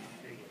Arabic.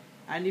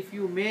 And if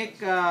you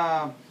make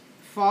a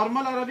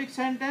formal Arabic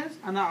sentence,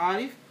 Ana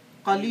Arif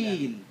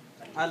Qalil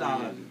Al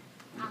Arabi.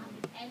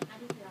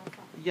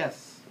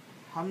 Yes.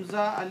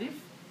 Hamza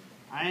Alif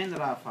Ain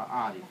Rafa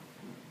Arif.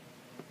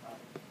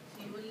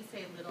 So you wouldn't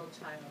say little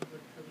child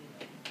with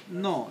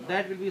Khalil. No,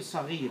 that will be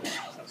Saghir.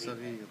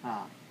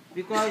 Saghir.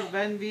 Because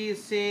when we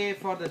say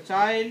for the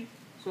child,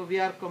 so we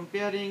are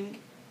comparing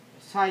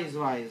size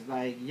wise,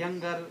 like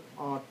younger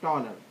or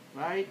taller,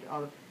 right?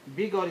 Or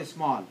big or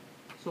small.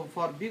 So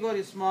for big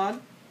or small,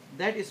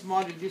 that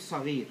small will be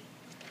Saghir,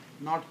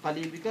 not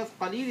Qalil, because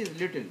Qalil is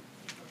little.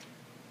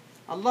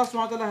 Allah subhanahu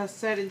wa ta'ala has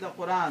said in the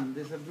Quran,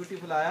 this is a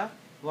beautiful ayah,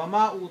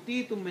 وَمَا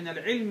أُوتِيتُم مِّنَ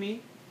الْعِلْمِ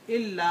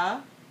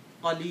إِلَّا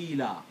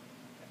قَلِيلًا.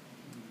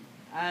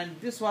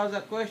 And this was a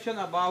question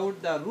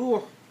about the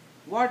ruh.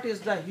 What is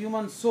the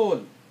human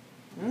soul?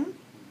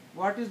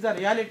 What is the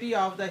reality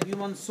of the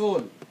human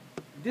soul?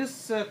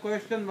 This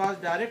question was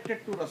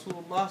directed to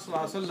Rasulullah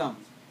sallallahu alaihi wasallam.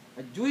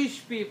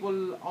 Jewish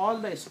people, all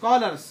the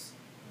scholars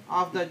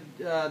of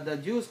the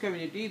Jewish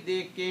community,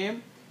 they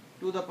came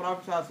to the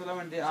Prophet sallallahu alaihi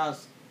wasallam and they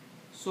asked.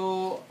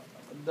 So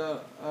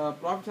the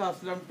Prophet sallallahu alaihi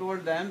wasallam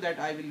told them that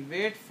I will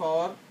wait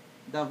for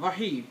the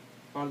wahi,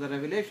 for the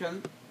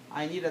revelation.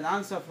 I need an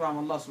answer from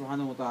Allah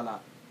subhanahu wa ta'ala.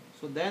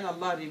 So then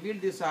Allah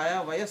revealed this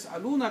ayah,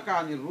 وَيَسْأَلُونَكَ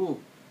عَنِ الرُّوحِ.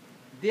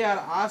 They are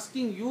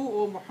asking you,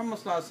 O Muhammad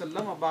sallallahu alaihi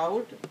wasallam,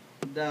 about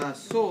the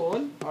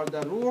soul or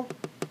the ruh.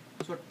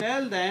 So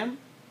tell them,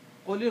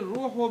 قُلِ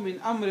الرُّوحُ مِنْ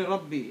أَمْرِ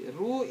رَبِّي.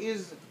 Ruh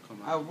is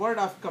a word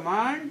of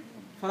command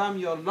from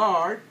your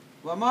Lord.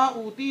 وَمَا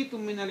أُوتِيتُم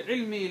مِّنَ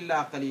الْعِلْمِ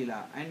إِلَّا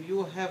قَلِيلًا, and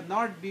you have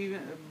not been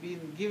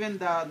given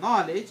the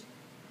knowledge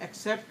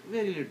except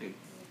very little.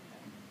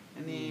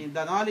 And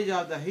the knowledge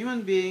of the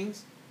human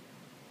beings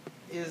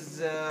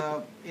is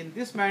in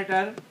this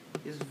matter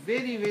is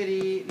very,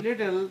 very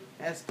little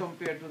as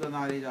compared to the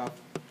knowledge of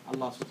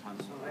Allah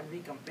subhanahu So wa when we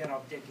compare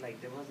object, like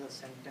there was a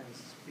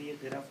sentence, fi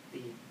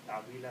girafti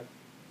ta'wila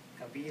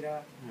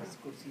kabira was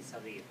kursi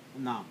sagir.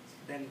 ta'ala. Naam.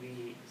 Then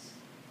we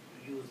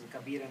use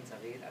kabir and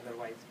sagir,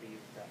 otherwise we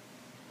use the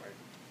word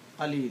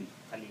Qaleel.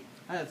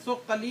 khalil.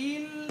 So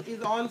qaleel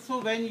is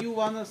also when you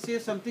want to say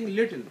something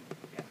little,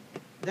 Yeah.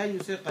 then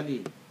you say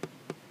qaleel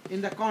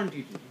in the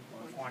quantity.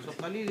 Quantity.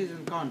 So qaleel is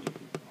in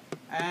quantity,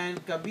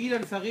 and kabir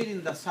and sagir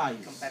in the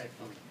size.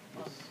 Comparatively.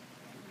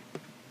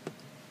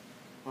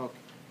 Okay.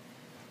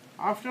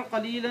 After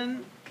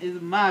qalilan is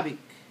mabik.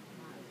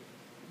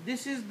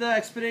 This is the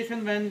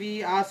expression when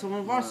we ask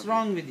someone, what's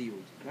wrong with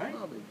you? Right?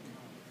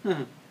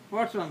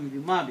 What's wrong with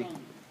you? Mabik.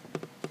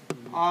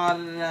 Or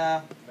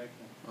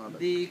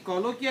the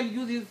colloquial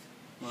use is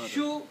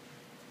shu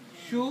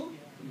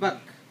bak.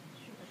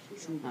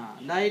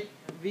 Like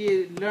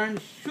we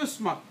learned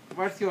shusmak.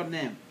 What's your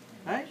name?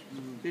 Right?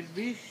 It will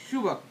be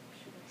shubak.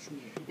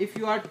 If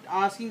you are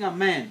asking a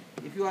man,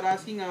 if you are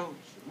asking a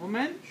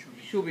woman,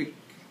 shubik.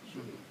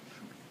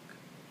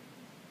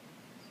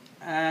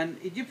 And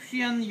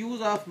Egyptian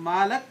use of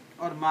malak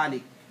or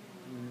malik.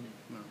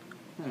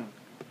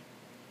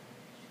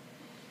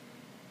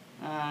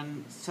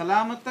 And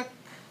salamatak,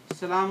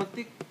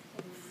 salamatik,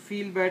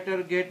 feel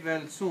better, get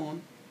well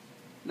soon.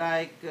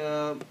 Like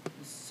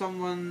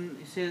someone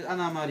says,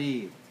 ana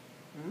marid,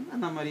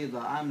 ana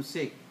marida, I'm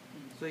sick.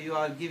 So you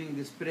are giving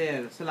this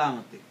prayer,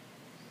 salamatik,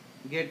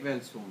 get well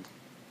soon,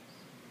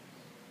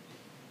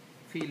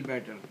 feel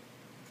better.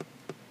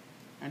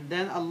 And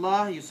then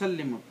Allah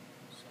yusallimuk,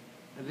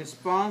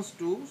 response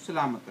to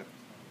salamatak.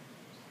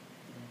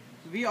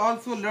 We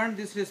also learned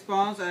this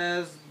response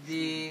as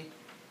the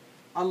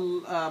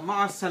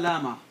ma'a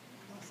salama.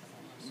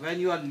 When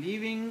you are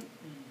leaving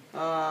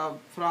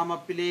from a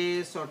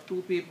place, or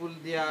two people,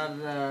 they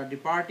are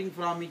departing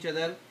from each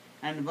other,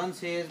 and one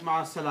says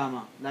ma'a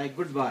salama, like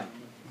goodbye,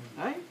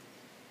 right?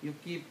 You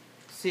keep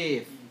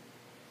safe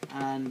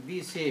and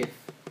be safe,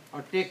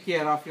 or take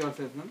care of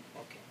yourself. No?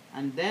 Okay.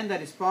 And then the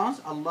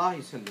response, Allah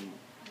yusallimu.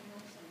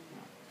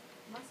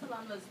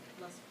 Masalam is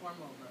less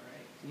formal though,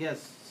 right?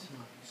 Yes.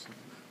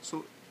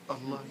 So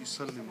Allah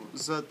yusallimu.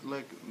 Is that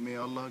like, may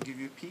Allah give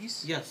you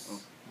peace? Yes.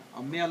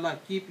 Oh, May Allah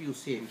keep you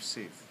safe. you're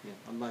safe. Yeah,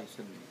 Allah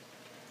yusallimu.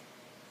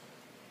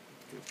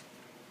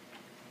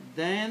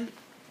 Then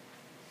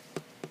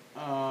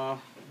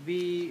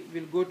we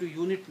will go to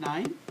unit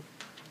 9,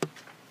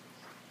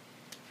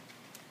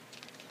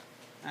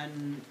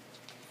 and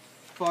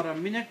for a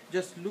minute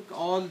just look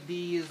all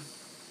these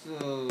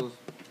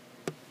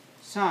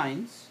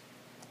signs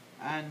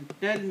and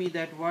tell me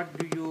that what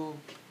do you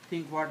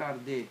think, what are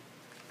they?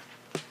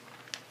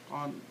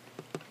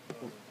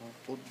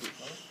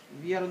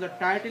 We are on the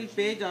title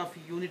page of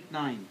unit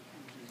 9.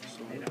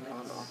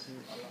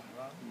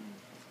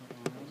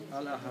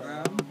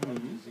 الأهرام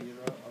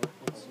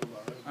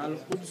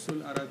القدس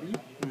العربي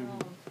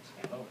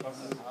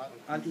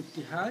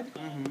الاتحاد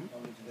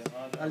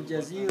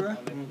الجزيرة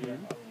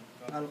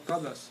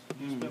القبس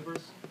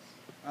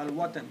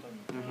الوطن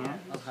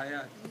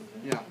الحياة.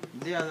 Yeah,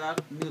 they are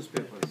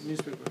newspapers.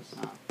 newspapers.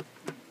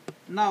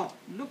 Now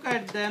look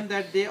at them,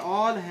 that they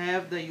all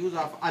have the use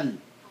of al.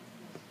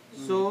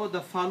 So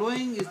the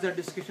following is the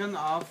discussion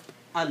of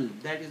al,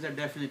 that is a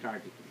definite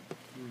article,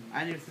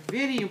 and it's a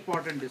very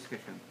important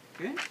discussion.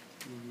 Okay,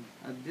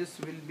 this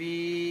will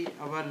be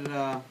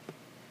our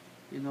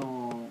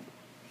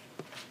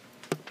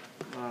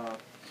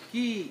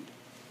key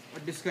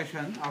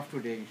discussion of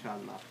today,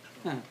 inshallah,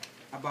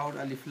 about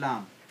alif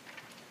lam.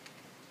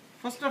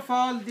 First of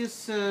all,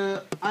 this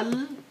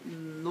al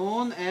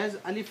known as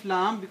alif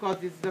lam because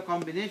this is the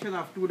combination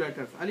of two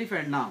letters, alif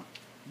and lam.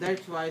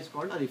 That's why it's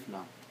called alif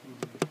lam.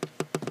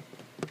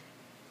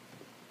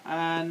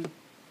 And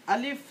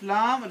alif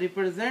lam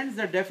represents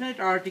the definite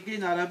article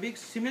in Arabic,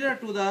 similar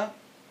to the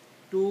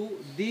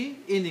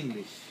in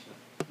English.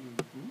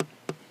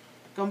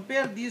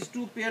 Compare these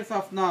two pairs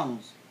of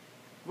nouns.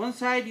 One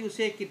side you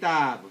say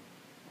kitab,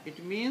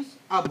 it means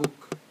a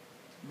book.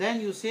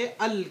 Then you say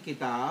al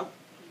kitab,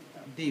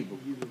 the book.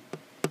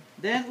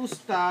 Then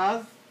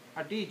ustaz,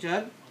 a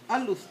teacher,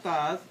 al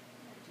ustaz,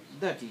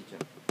 the teacher.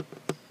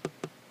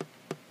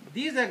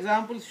 These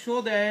examples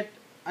show that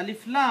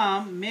alif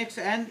lam makes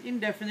an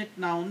indefinite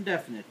noun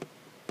definite.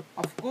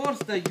 Of course,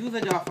 the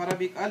usage of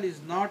Arabic al is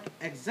not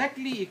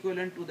exactly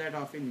equivalent to that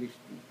of English.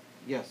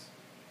 Yes.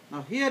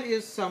 Now here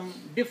is some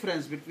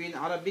difference between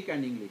Arabic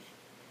and English.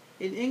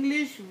 In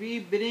English, we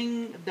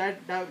bring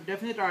that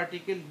definite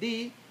article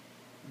the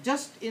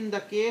just in the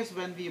case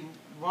when we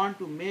want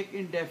to make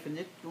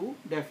indefinite to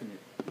definite.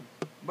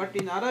 But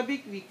in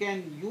Arabic, we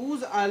can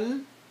use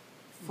al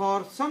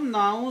for some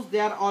nouns,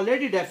 they are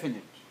already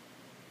definite.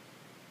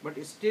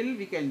 But still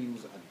we can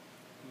use al.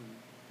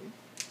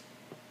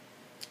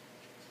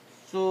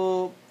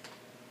 So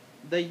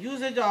the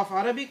usage of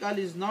Arabic al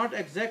is not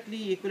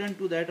exactly equivalent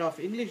to that of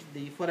English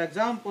the. For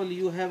example,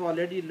 you have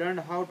already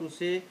learned how to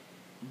say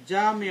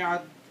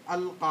Jamiat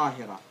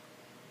al-Qahira,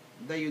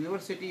 the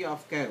University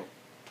of Cairo.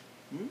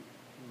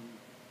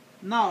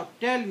 Now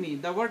tell me,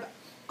 the word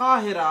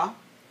Qahira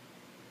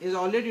is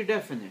already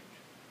definite,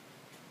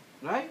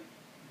 right?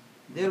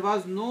 There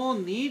was no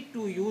need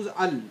to use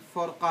al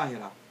for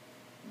Qahira,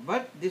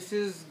 but this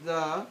is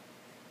the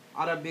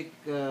Arabic,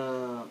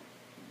 the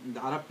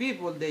Arab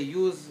people, they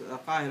use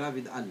Qahira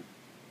with al.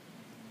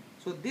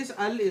 So this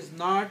al is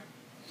not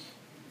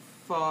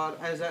for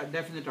as a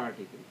definite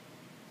article.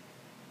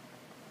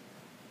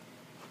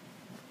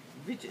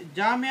 Which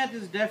Jamiat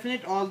is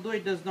definite although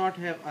it does not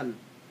have al.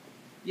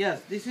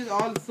 Yes, this is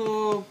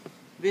also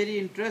very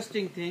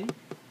interesting thing.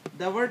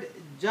 The word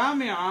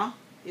Jamia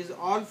is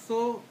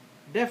also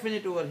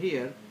definite over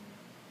here,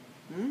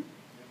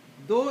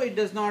 though it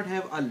does not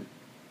have al.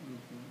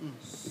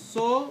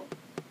 So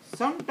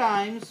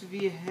sometimes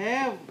we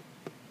have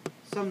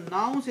some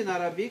nouns in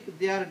Arabic,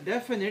 they are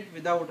definite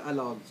without al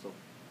also.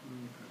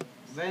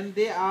 When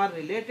they are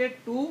related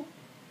to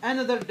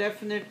another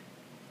definite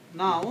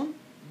noun,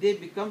 they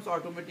becomes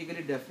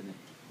automatically definite.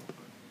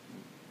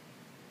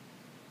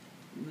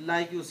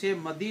 Like you say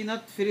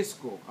Madinat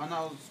Firisco,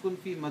 Ana uskun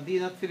fi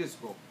Madinat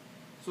Firisco.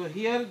 So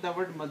here the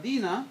word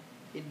Madina,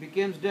 it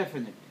becomes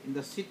definite in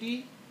the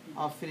city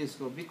of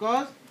Firisco,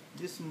 because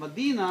this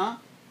Madina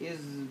is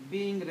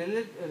being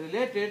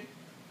related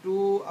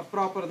to a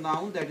proper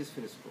noun, that is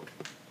Firisco.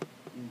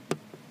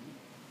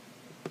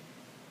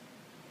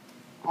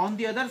 On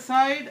the other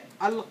side,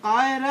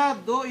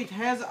 Al-Qahira, though it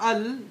has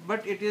al,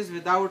 but it is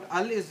without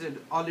al, is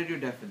already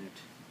definite.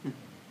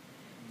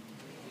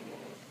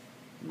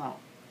 Now,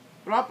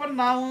 proper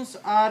nouns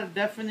are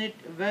definite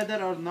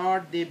whether or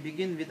not they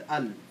begin with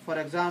al. For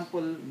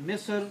example,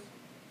 Misr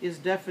is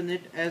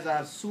definite, as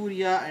are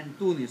Surya and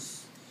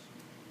Tunis.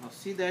 Now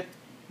see that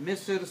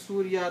Misr,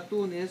 Surya,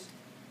 Tunis,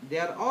 they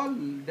are all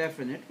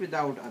definite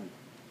without al.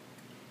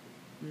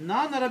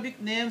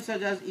 Non-Arabic names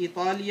such as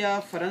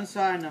Italia, France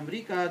and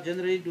America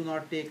generally do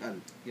not take al.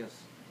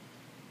 Yes.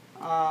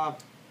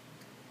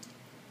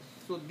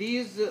 So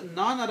these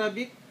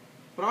non-Arabic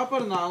proper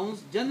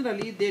nouns,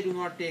 generally they do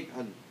not take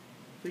al.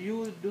 So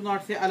you do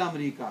not say al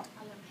America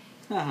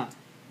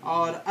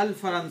or al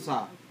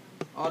Faransa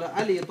or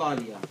al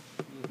Italia.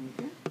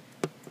 Okay?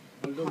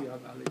 Although we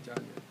have Al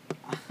Italia.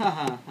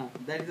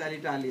 That is al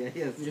Italia,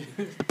 yes.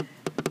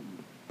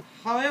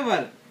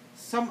 However,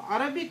 some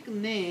Arabic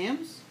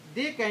names,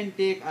 they can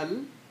take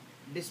al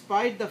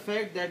despite the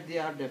fact that they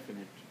are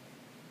definite.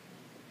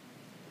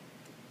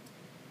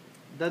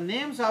 The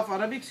names of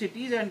Arabic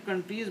cities and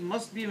countries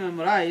must be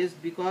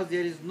memorized because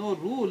there is no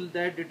rule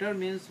that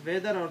determines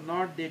whether or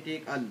not they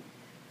take al.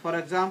 For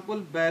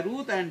example,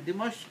 Beirut and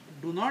Dimashq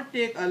do not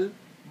take al,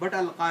 but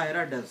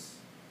Al-Qahira does.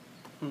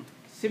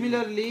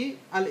 Similarly,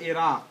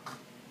 Al-Iraq.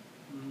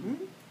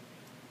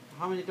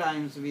 How many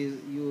times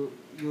you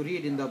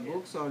read in the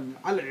books on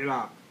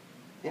Al-Iraq?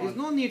 There is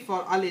no need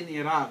for al in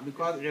Iraq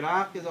because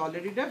Iraq is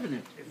already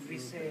definite. If we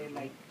say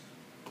like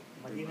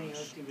Madina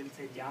University, we'll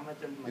say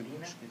Jamiat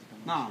al-Madina.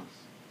 No,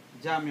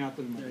 Jamiat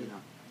al-Madina.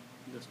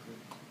 That's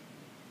correct.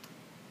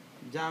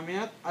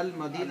 Jamiat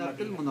al-Madina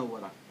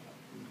al-Munawwara.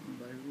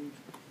 Beirut,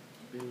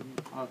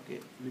 Okay.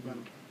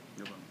 Lebanon.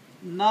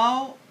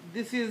 Now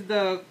this is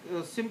the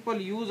simple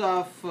use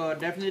of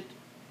definite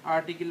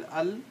article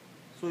al.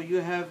 So you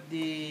have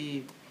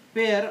the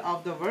pair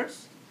of the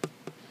words.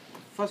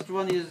 First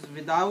one is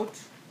without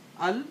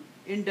al,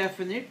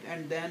 indefinite,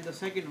 and then the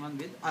second one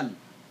with al.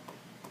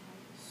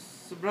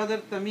 So brother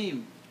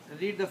Tamim,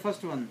 read the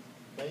first one.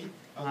 Bayt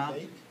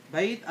al-Bayt.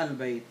 Bayt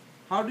al-Bayt.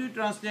 How do you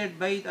translate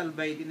Bayt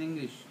al-Bayt in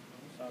English?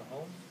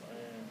 Home,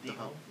 the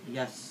home.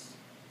 Yes.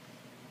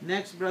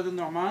 Next, brother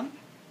Norman.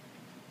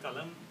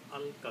 Kalam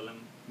al-Kalam.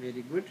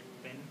 Very good.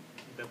 Pen,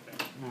 the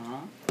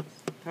pen.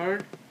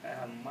 Third.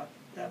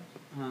 Maktab,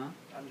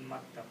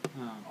 al-Maktab.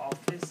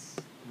 Office,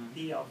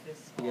 the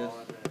office, Yes.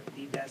 or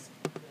the desk.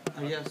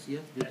 Yes,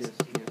 the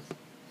desk. Yes.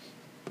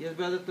 Yes,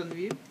 brother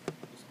Tanveer.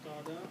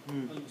 Ustada,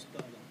 Hmm.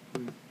 al-Ustada.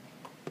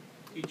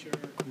 Teacher,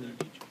 the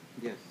teacher.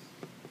 Yes.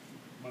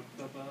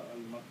 Maktaba,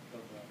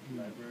 al-Maktaba.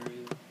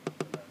 Library,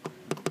 the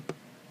library.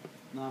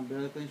 Now,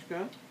 brother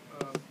Kanishka.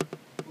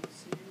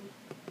 Kursi,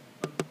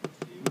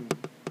 al-Kursi.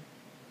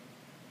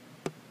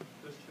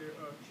 The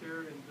chair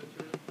in the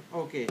chair.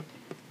 Okay.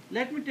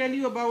 Let me tell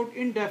you about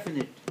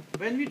indefinite.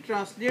 When we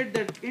translate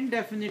that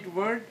indefinite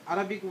word,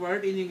 Arabic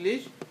word in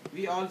English,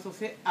 we also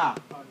say a.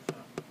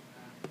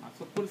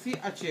 So kursi,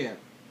 a chair.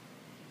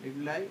 It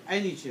will like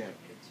any chair.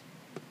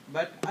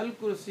 But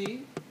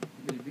al-kursi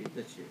will be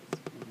the chair.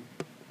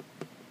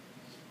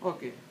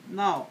 Okay.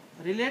 Now,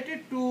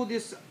 related to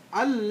this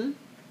al,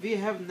 we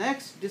have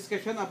next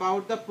discussion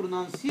about the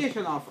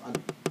pronunciation of al.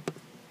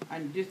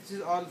 And this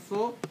is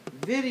also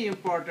very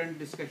important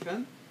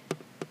discussion.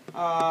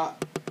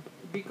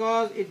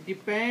 Because it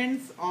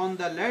depends on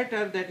the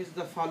letter that is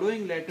the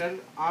following letter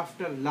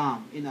after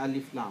lam in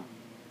alif lam.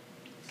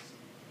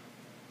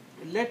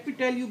 Let me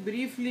tell you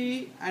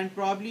briefly, and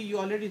probably you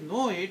already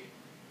know it,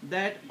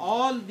 that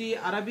all the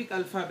Arabic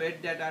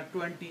alphabet that are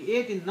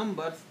 28 in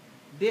numbers,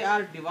 they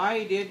are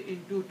divided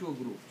into two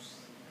groups.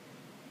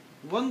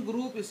 One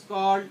group is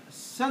called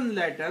sun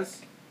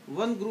letters,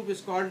 one group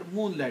is called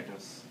moon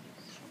letters.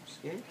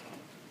 Okay?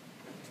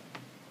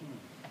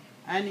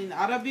 And in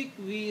Arabic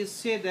we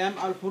say them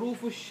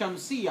al-huruf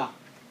al-shamsiyah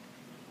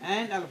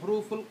and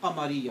al-huruf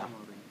al-qamariyah.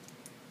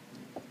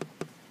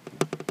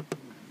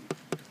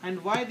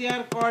 And why they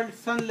are called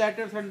sun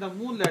letters and the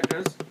moon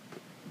letters?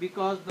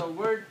 Because the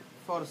word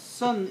for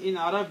sun in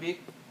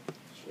Arabic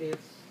is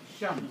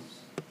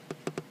shams.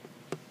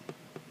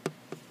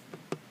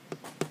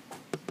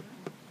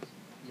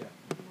 Yeah.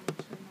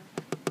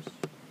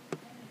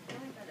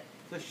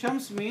 So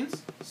shams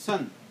means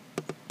sun.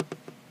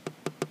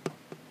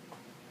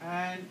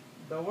 And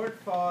the word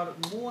for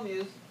moon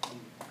is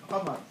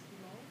qamar.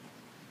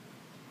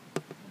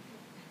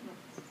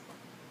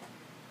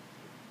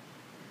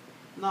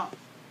 Now,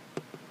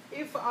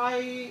 if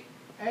I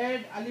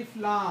add alif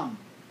lam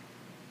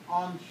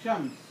on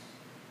shams,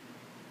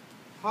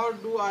 how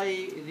do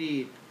I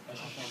read?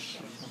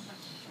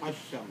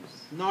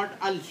 Ash-shams, not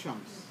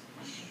al-shams.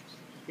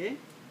 Okay?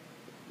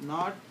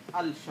 Not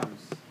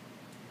al-shams.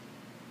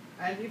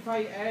 And if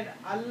I add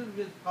al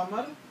with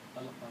qamar,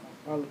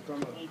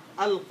 Al-Qamar.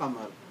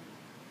 al-qamar.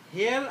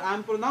 Here I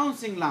am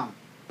pronouncing lam,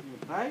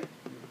 right?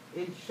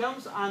 In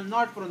shams I am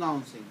not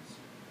pronouncing.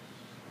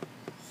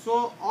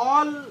 So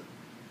all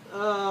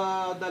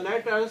the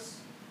letters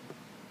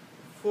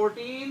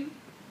 14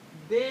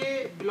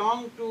 they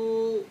belong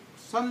to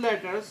sun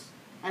letters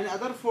and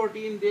other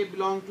 14 they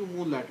belong to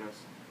moon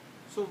letters.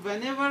 So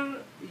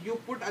whenever you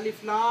put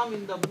alif lam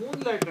in the moon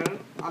letter,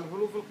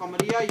 al-huruf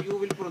al-qamariyah, you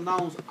will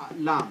pronounce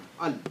lam,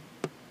 al.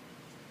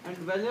 And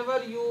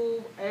whenever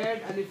you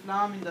add alif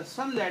lam in the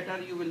sun letter,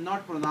 you will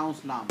not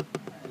pronounce lam.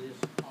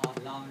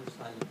 Lam is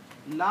silent.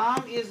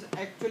 Lam is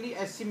actually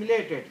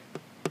assimilated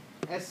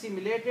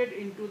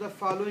into the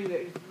following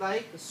letter. It's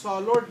like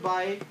swallowed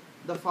by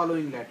the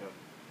following letter.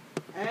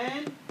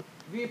 And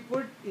we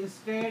put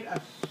instead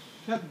a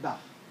shadda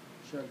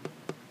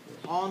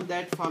on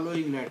that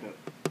following letter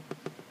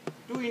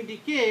to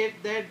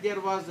indicate that there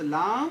was a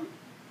lam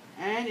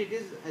and it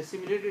is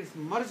assimilated, it's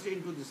merged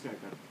into this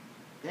letter.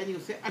 Then you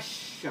say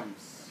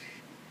ash-shams.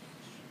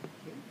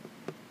 Okay.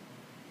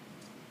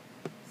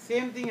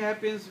 Same thing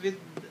happens with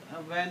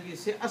when we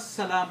say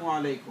assalamu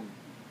alaikum.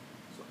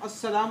 So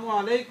assalamu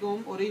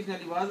alaikum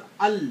originally was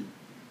al,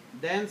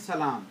 then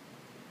salam.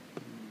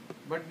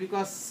 But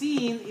because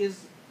seen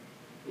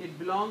it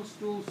belongs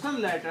to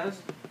sun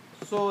letters,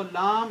 so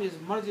lam is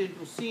merged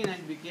into seen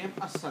and became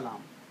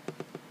as-salam.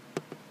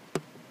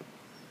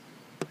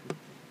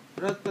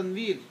 Brother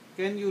Tanveer,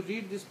 can you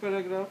read this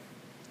paragraph?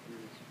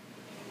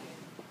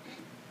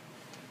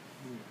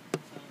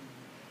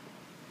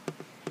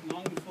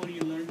 Long before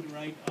you learn to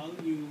write al,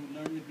 you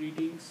learn the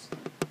greetings.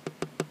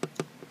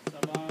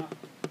 Sabah.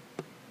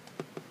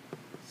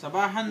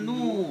 Sabah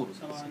an-Noor.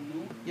 Sabah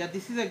an-Noor. Yeah,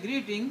 this is a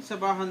greeting,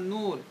 Sabah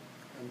an-Noor.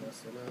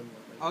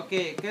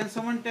 Okay, can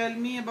someone tell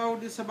me about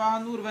this Sabah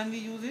an-Noor when we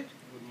use it?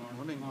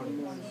 Good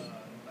morning.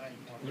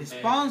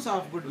 Response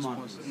of good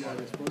morning.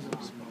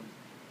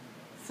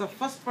 So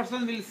first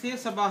person will say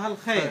Sabah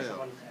al-Khair.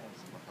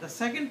 The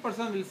second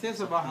person will say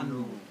Sabah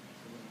an-Noor.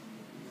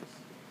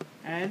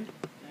 And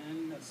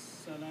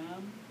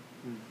As-salam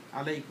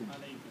alaykum.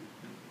 alaykum.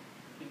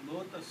 In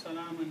both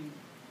as-salam and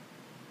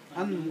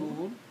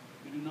An-Noor,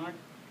 we do not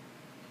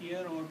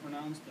hear or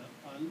pronounce the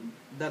al,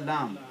 the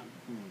lam.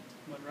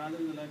 but rather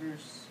the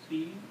letters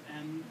C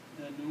and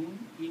the noon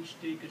each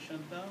take a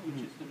shadda,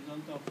 which is the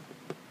result of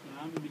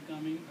lam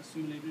becoming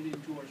assimilated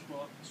into or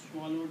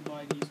swallowed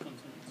by these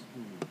consonants.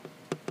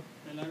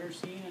 The letters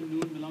C and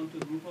noon belong to a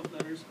group of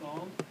letters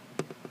called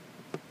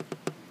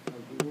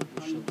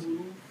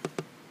al-huruf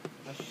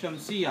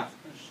Ash-Shamsiyah.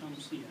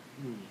 ash-shamsiyah.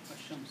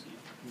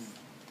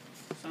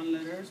 Sun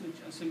letters which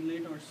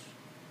assimilate or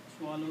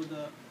swallow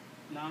the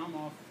lam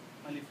of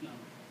alif lam.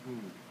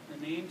 The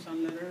name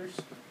sun letters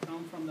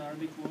come from the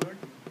Arabic word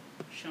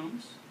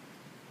shams,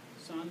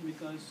 sun,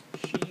 because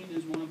sheen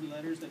is one of the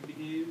letters that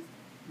behaves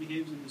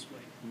in this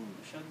way.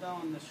 The shadda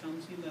on the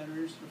shamsi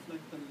letters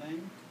reflect the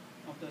length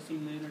of the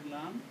assimilated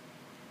lam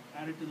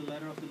added to the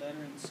letter of the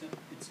letter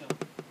itself,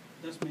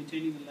 thus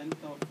maintaining the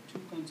length of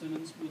two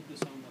consonants with the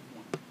sound of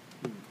one.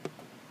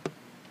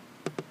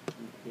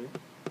 Okay.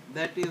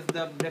 That is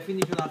the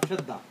definition of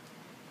Shadda.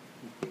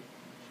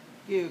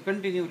 Okay,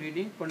 continue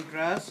reading.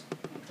 Contrast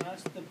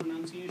The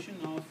pronunciation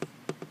of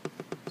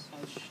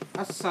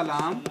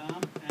As-Salam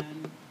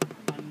and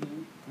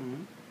An-Noor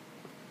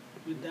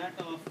with that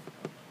of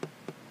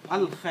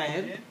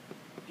Al-Khair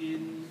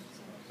in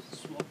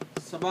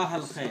Sabah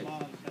al-Khair.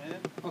 Sabah al-Khair.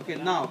 Okay,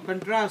 now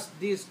contrast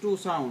these two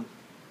sounds.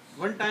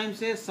 One time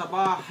say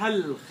Sabah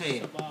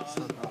al-Khair.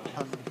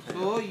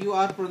 So you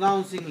are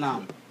pronouncing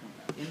lam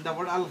in the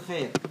word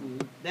al-Khair.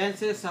 Then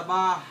say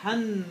Sabah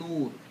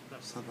an-Noor.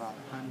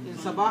 In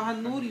Sabah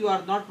an-Noor you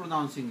are not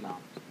pronouncing lam.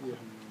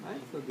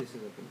 Right? So this is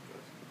a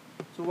contrast.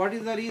 So what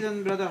is the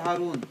reason, Brother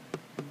Harun?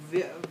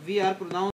 We are pronouncing